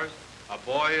cars. A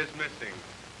boy is missing.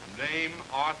 Name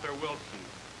Arthur Wilson.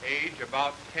 Age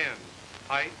about 10.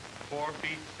 Height 4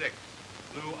 feet 6.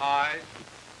 Blue eyes.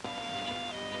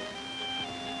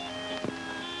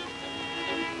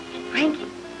 Frankie,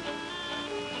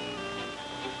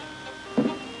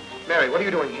 Mary, what are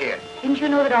you doing here? didn't you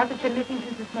know that Arthur's been missing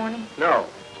since this morning? No.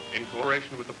 In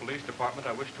cooperation with the police department,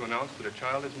 I wish to announce that a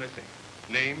child is missing.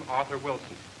 Name Arthur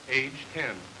Wilson. Age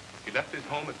 10. He left his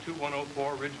home at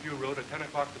 2104 Ridgeview Road at 10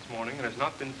 o'clock this morning and has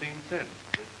not been seen since.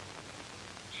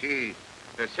 Gee,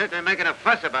 they're certainly making a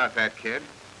fuss about that kid.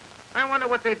 I wonder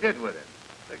what they did with it.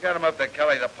 They got him up to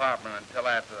Kelly's apartment until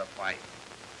after the fight.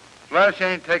 Flash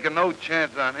ain't taking no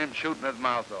chance on him shooting his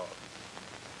mouth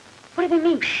off. What do they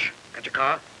mean? Shh. Got your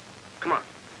car? Come on.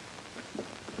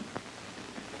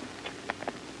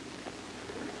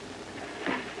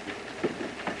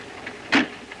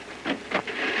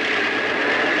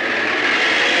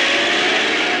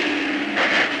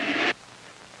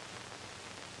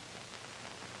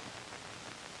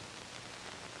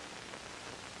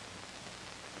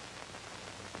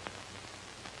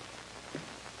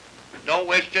 Don't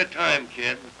waste your time,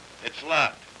 kid. It's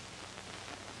locked.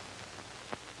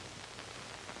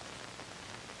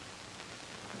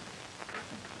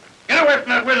 Get away from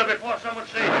that window before someone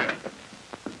sees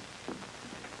you.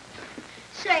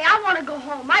 Say, I want to go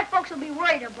home. My folks will be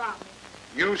worried about me.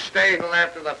 You stay till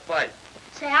after the fight.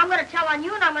 Say, I'm going to tell on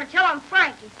you, and I'm going to tell on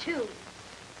Frankie, too.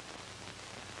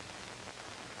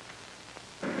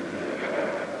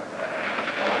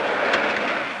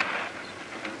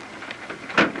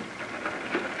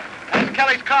 That's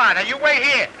Kelly's car. Now, you wait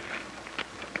here.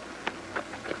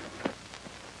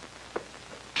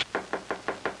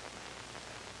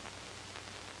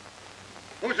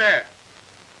 Who's there?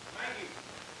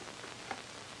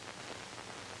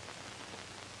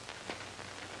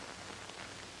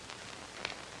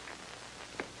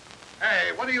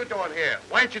 Hey, what are you doing here?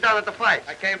 Why aren't you down at the fights?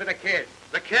 I came for the kid.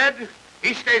 The kid?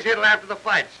 He stays here till after the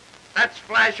fights. That's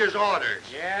Flasher's orders.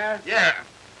 Yeah? Yeah.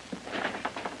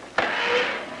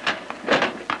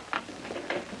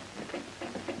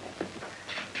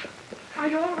 Are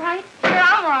you all right? Yeah,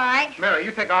 I'm all right. Mary,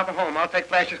 you take Arthur home. I'll take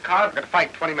Flash's car. We're going to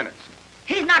fight 20 minutes.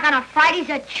 He's not going to fight. He's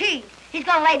a cheat. He's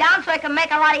going to lay down so he can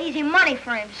make a lot of easy money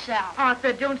for himself.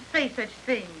 Arthur, don't say such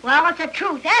things. Well, it's the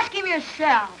truth. Ask him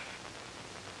yourself.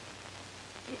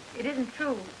 It isn't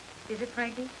true, is it,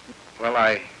 Frankie? Well,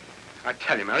 I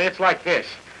tell you, Mary, it's like this.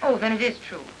 Oh, then it is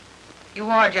true. You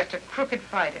are just a crooked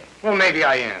fighter. Well, maybe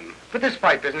I am. But this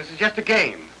fight business is just a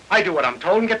game. I do what I'm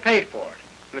told and get paid for it.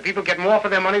 And the people get more for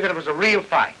their money than if it was a real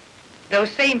fight.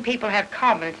 Those same people have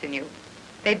confidence in you.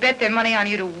 They bet their money on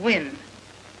you to win.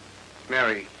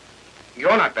 Mary,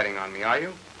 you're not betting on me, are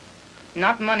you?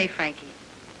 Not money, Frankie.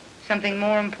 Something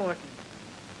more important.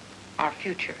 Our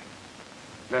future.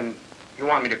 Then you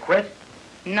want me to quit?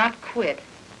 Not quit.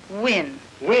 Win.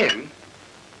 Win?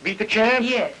 Beat the champ?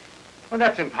 Yes. Well,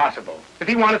 that's impossible. If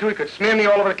he wanted to, he could smear me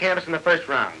all over the canvas in the first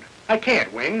round. I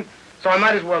can't win, so I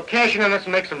might as well cash in on this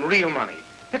and make some real money.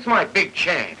 It's my big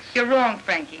chance. You're wrong,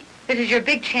 Frankie. This is your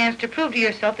big chance to prove to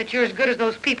yourself that you're as good as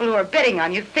those people who are betting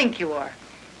on you think you are.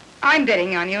 I'm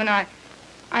betting on you, and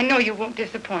I know you won't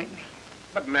disappoint me.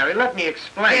 But, Mary, let me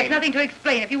explain. There's nothing to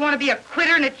explain. If you want to be a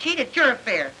quitter and a cheat, it's your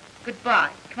affair.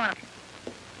 Goodbye. Come on.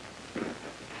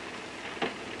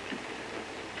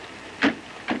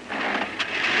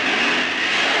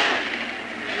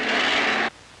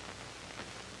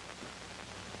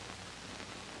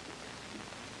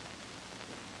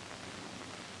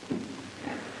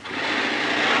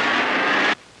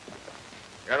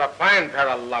 You're a fine pair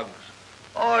of lugs.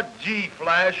 Oh, gee,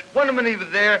 Flash. One minute he was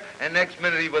there, and next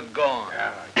minute he was gone.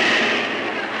 Yeah.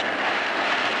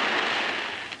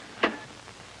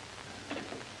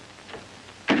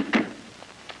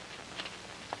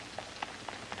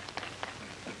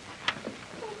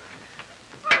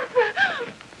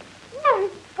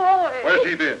 Oh, boy. Where's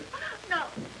he been?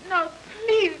 No,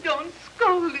 please don't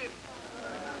scold him.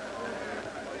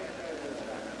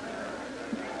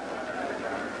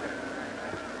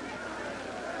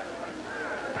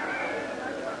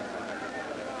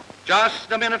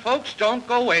 Just a minute, folks. Don't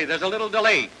go away. There's a little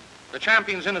delay. The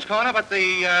champion's in his corner, but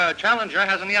the challenger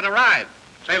hasn't yet arrived.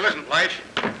 Say, listen, Flash.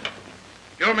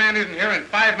 Your man isn't here in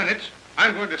 5 minutes.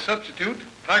 I'm going to substitute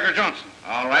Tiger Johnson.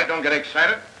 All right, don't get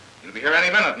excited. He'll be here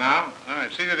any minute now. All right,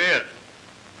 see that it is.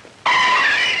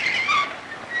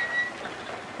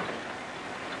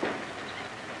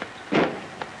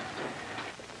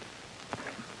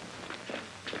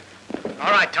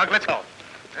 All right, Tug, let's go.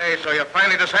 Hey, so you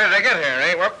finally decided to get here,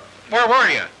 eh? Where were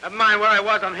you? Never mind where I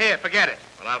was. I'm here. Forget it.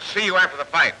 Well, I'll see you after the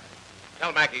fight.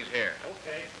 Tell Mac he's here.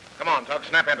 Okay. Come on, Tug,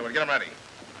 snap into it. Get him ready.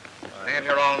 Stand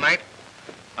here all night.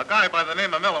 A guy by the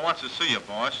name of Miller wants to see you,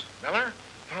 boss. Miller?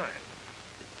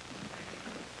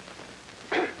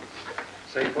 Fine.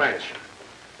 Say, Flash,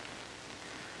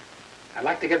 I'd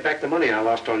like to get back the money I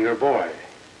lost on your boy.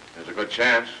 There's a good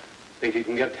chance. Think you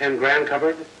can get 10 grand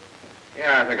covered?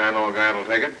 Yeah, I think I know a guy who'll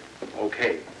take it.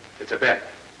 Okay. It's a bet.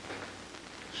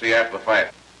 See you after the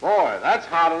fight. Boy, that's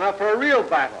hard enough for a real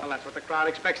battle. Well, that's what the crowd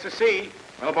expects to see.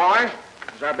 Well, boy,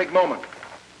 this is our big moment.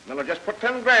 Miller just put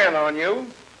 10 grand on you.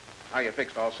 How you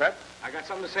fixed, all set? I got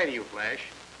something to say to you, Flash.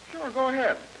 Sure, go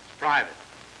ahead. It's private.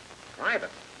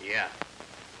 Private? Yeah.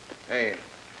 Hey,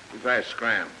 you guys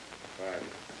scram.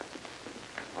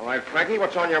 Fine. All right, Frankie,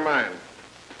 what's on your mind?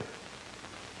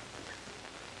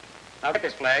 Now, get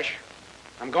this, Flash.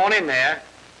 I'm going in there,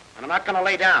 and I'm not going to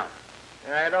lay down.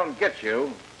 I don't get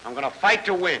you. I'm going to fight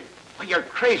to win. Well, you're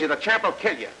crazy. The champ will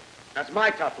kill you. That's my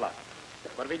tough luck.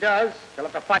 But if he does, he'll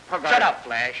have to fight. Okay. Shut up,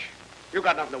 Flash. You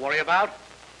got nothing to worry about.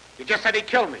 You just said he'd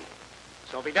kill me.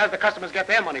 So if he does, the customers get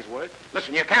their money's worth.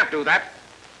 Listen, you can't do that.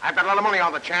 I've got a lot of money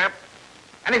on the champ.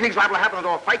 Anything's liable to happen to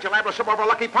a fight. You're liable to slip over a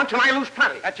lucky punch, and I lose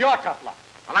plenty. That's your tough luck.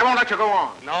 Well, I won't let you go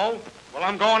on. No? Well,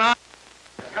 I'm going on.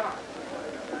 Come on.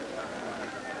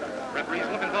 Referee's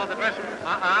looking for the dressing room.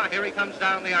 Here he comes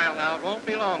down the aisle now. It won't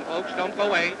be long, folks. Don't go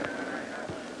away.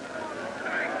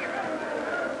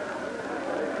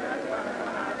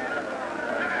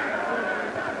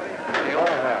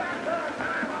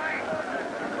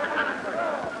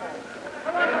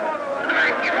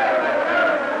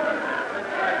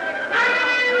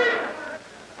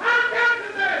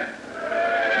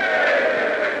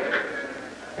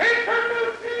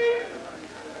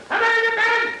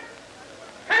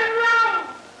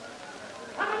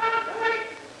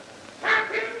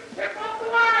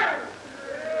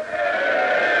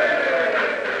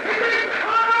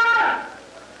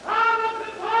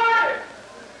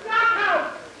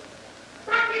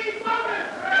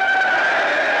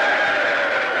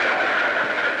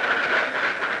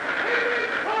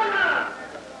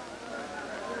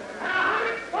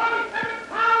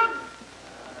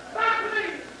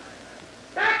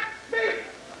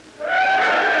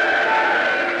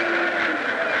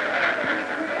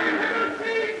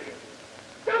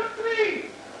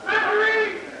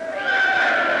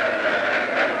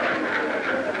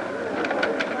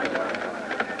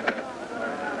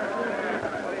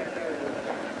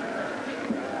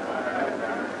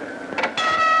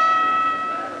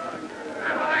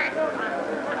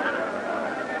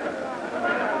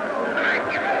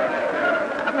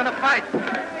 fight.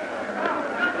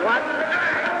 What?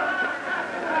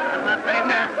 I'm not paying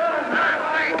that.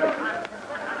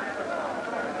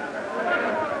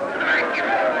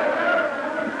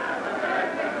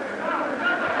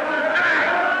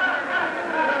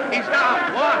 He's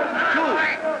down. 1,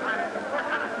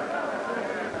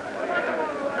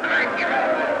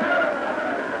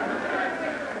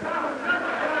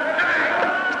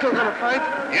 2. Still gonna fight?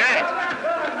 Yes.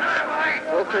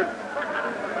 Okay.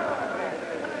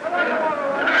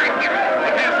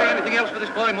 I can't say anything else for this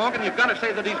boy, Morgan. You've got to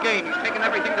say that he's game. He's taken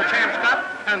everything the champ's got,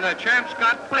 and the champ's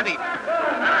got plenty.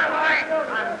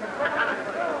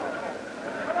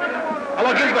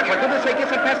 Hello, Ginsburg. For goodness sake, get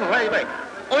some pencils right away.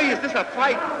 Oh, is this a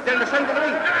fight? They're in the center of the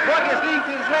ring. Morgan is leading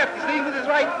to his left. He's leading with his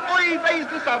right. Oh, he raised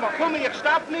this arm. Pull me. You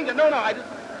stopped me. No, I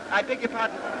beg your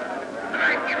pardon.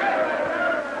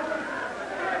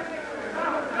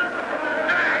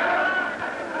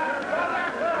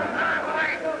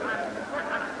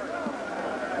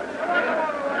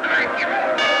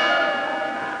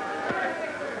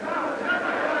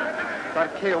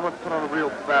 I want to put on a real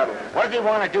battle. What does he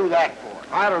want to do that for?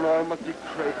 I don't know. I must be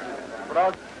crazy. But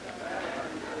I'll...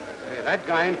 Hey, that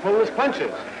guy ain't pulling his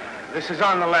punches. This is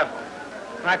on the level.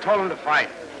 I told him to fight.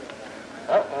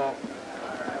 Uh-oh.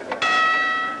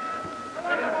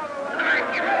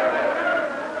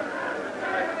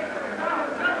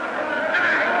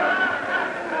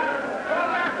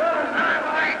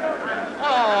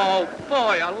 Oh,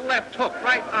 boy, a left hook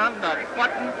right on the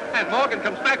button, and Morgan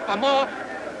comes back for more.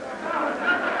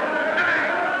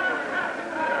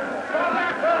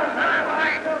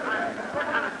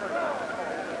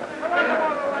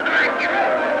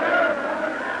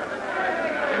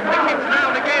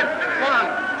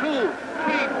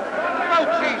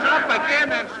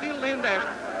 Again and still in there.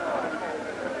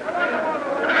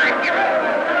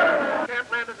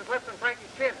 Champ landed his left on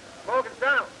Frankie's chin. Morgan's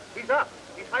down. He's up.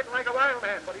 He's fighting like a wild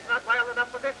man, but he's not wild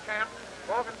enough for this, Champ.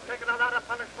 Morgan's taken a lot of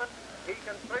punishment. He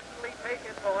can certainly take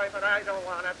it, boy, but I don't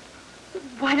want it.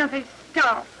 Why don't they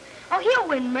stop? Oh, he'll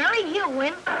win, Mary. He'll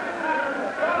win.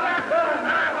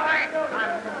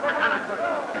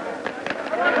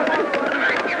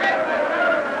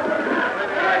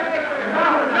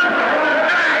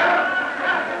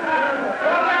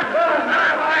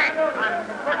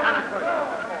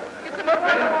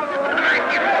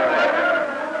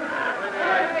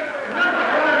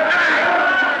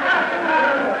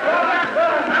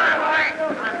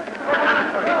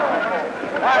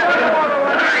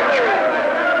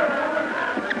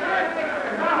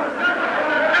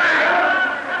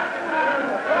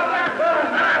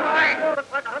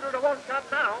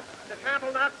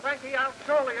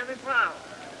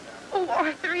 Oh,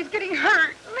 Arthur, he's getting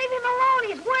hurt. Leave him alone.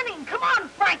 He's winning. Come on,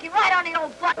 Frankie, right on the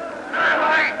old butt.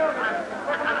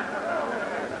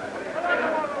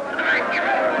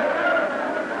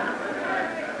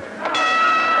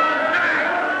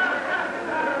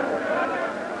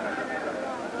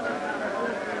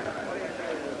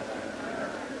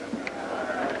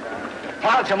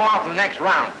 Polish him off the next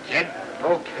round, Sid.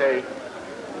 Okay.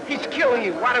 He's killing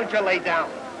you. Why don't you lay down?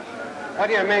 What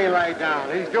do you mean, lay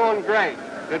down? He's doing great.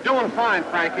 You're doing fine,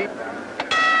 Frankie.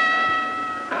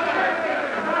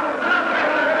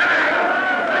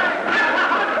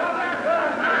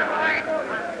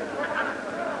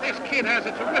 This kid has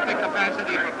a terrific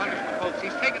capacity for punishment, folks.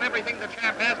 He's taken everything the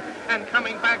champ has and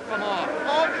coming back for more.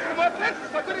 Oh, this is more punches.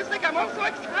 For goodness sake, I'm all so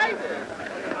excited.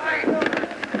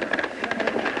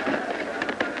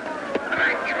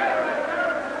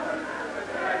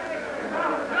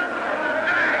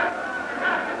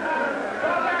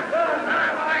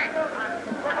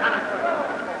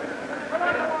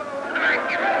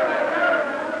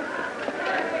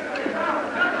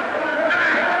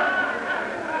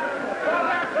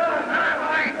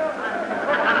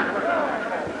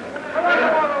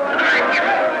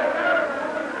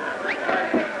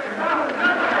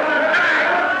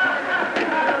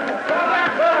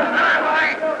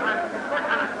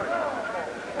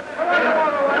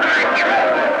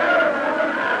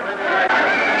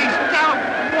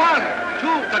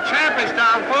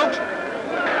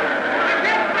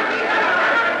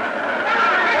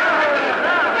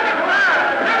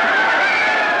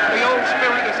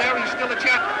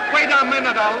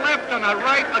 Left and a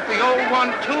right at the old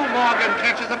 1-2. Morgan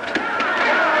catches him.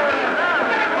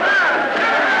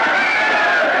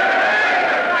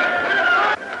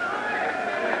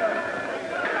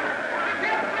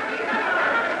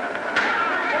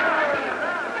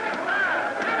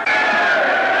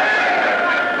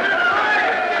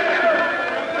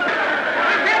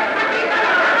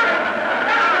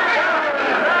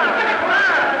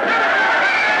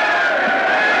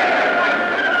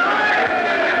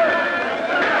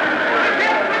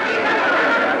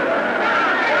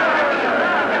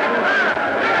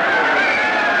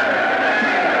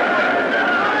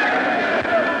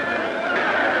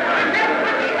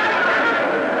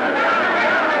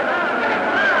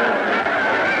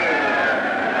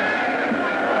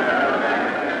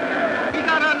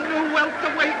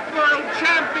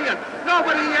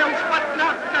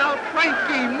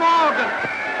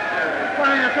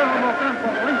 I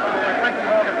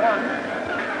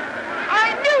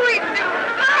knew he'd do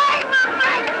it. I'm a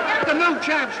man. The new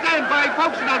champ. Stand by,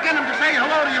 folks, and I'll get him to say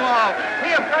hello to you all.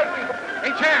 Here, Frankie.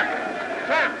 Hey, champ.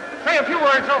 Champ, say a few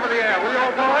words over the air, will you,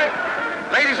 old boy?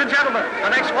 Ladies and gentlemen, the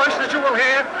next voice that you will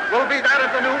hear will be that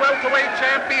of the new welterweight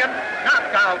champion,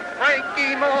 knockout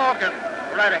Frankie Morgan.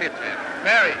 Right ahead, champ.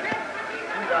 Mary,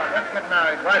 sweetheart, let's get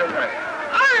married right away.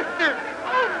 Arthur!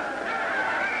 Oh.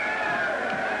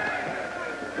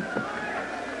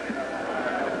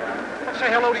 Say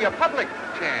hello to your public,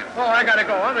 champ. Oh, I gotta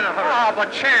go. I'm in a hurry. Oh,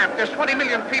 but champ, there's 20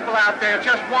 million people out there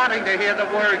just wanting to hear the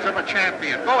words of a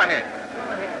champion. Go ahead.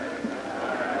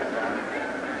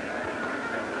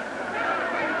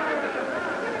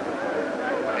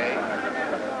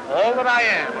 All that I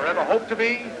am or ever hope to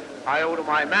be, I owe to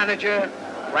my manager,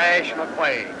 Rash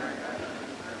McQuaid.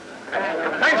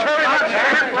 Thanks very much,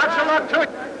 champ. Lots of luck to you.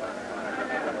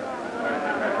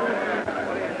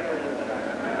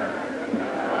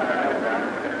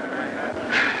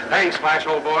 Thanks, Flash,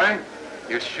 old boy.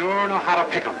 You sure know how to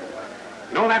pick 'em.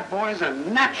 You know, that boy's a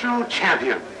natural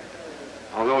champion.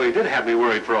 Although he did have me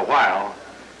worried for a while.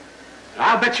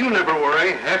 I'll bet you'll never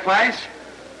worry, eh, Flash?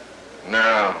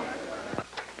 No.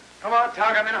 Come on,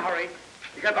 Tug, I'm in a hurry.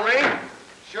 You got the ring?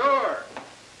 Sure.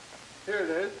 Here it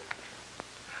is.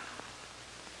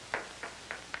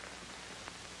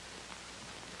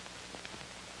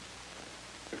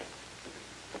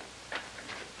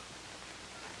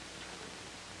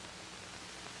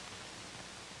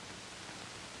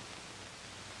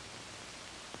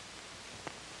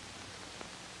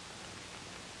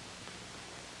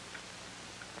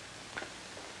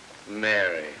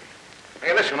 Mary.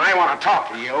 Hey, listen, I want to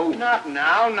talk to you. Not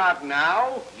now, not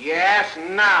now. Yes,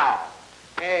 now.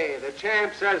 Hey, the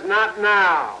champ says not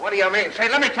now. What do you mean? Say,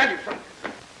 let me tell you something.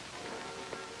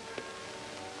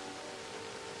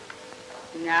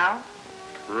 Now?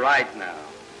 Right now.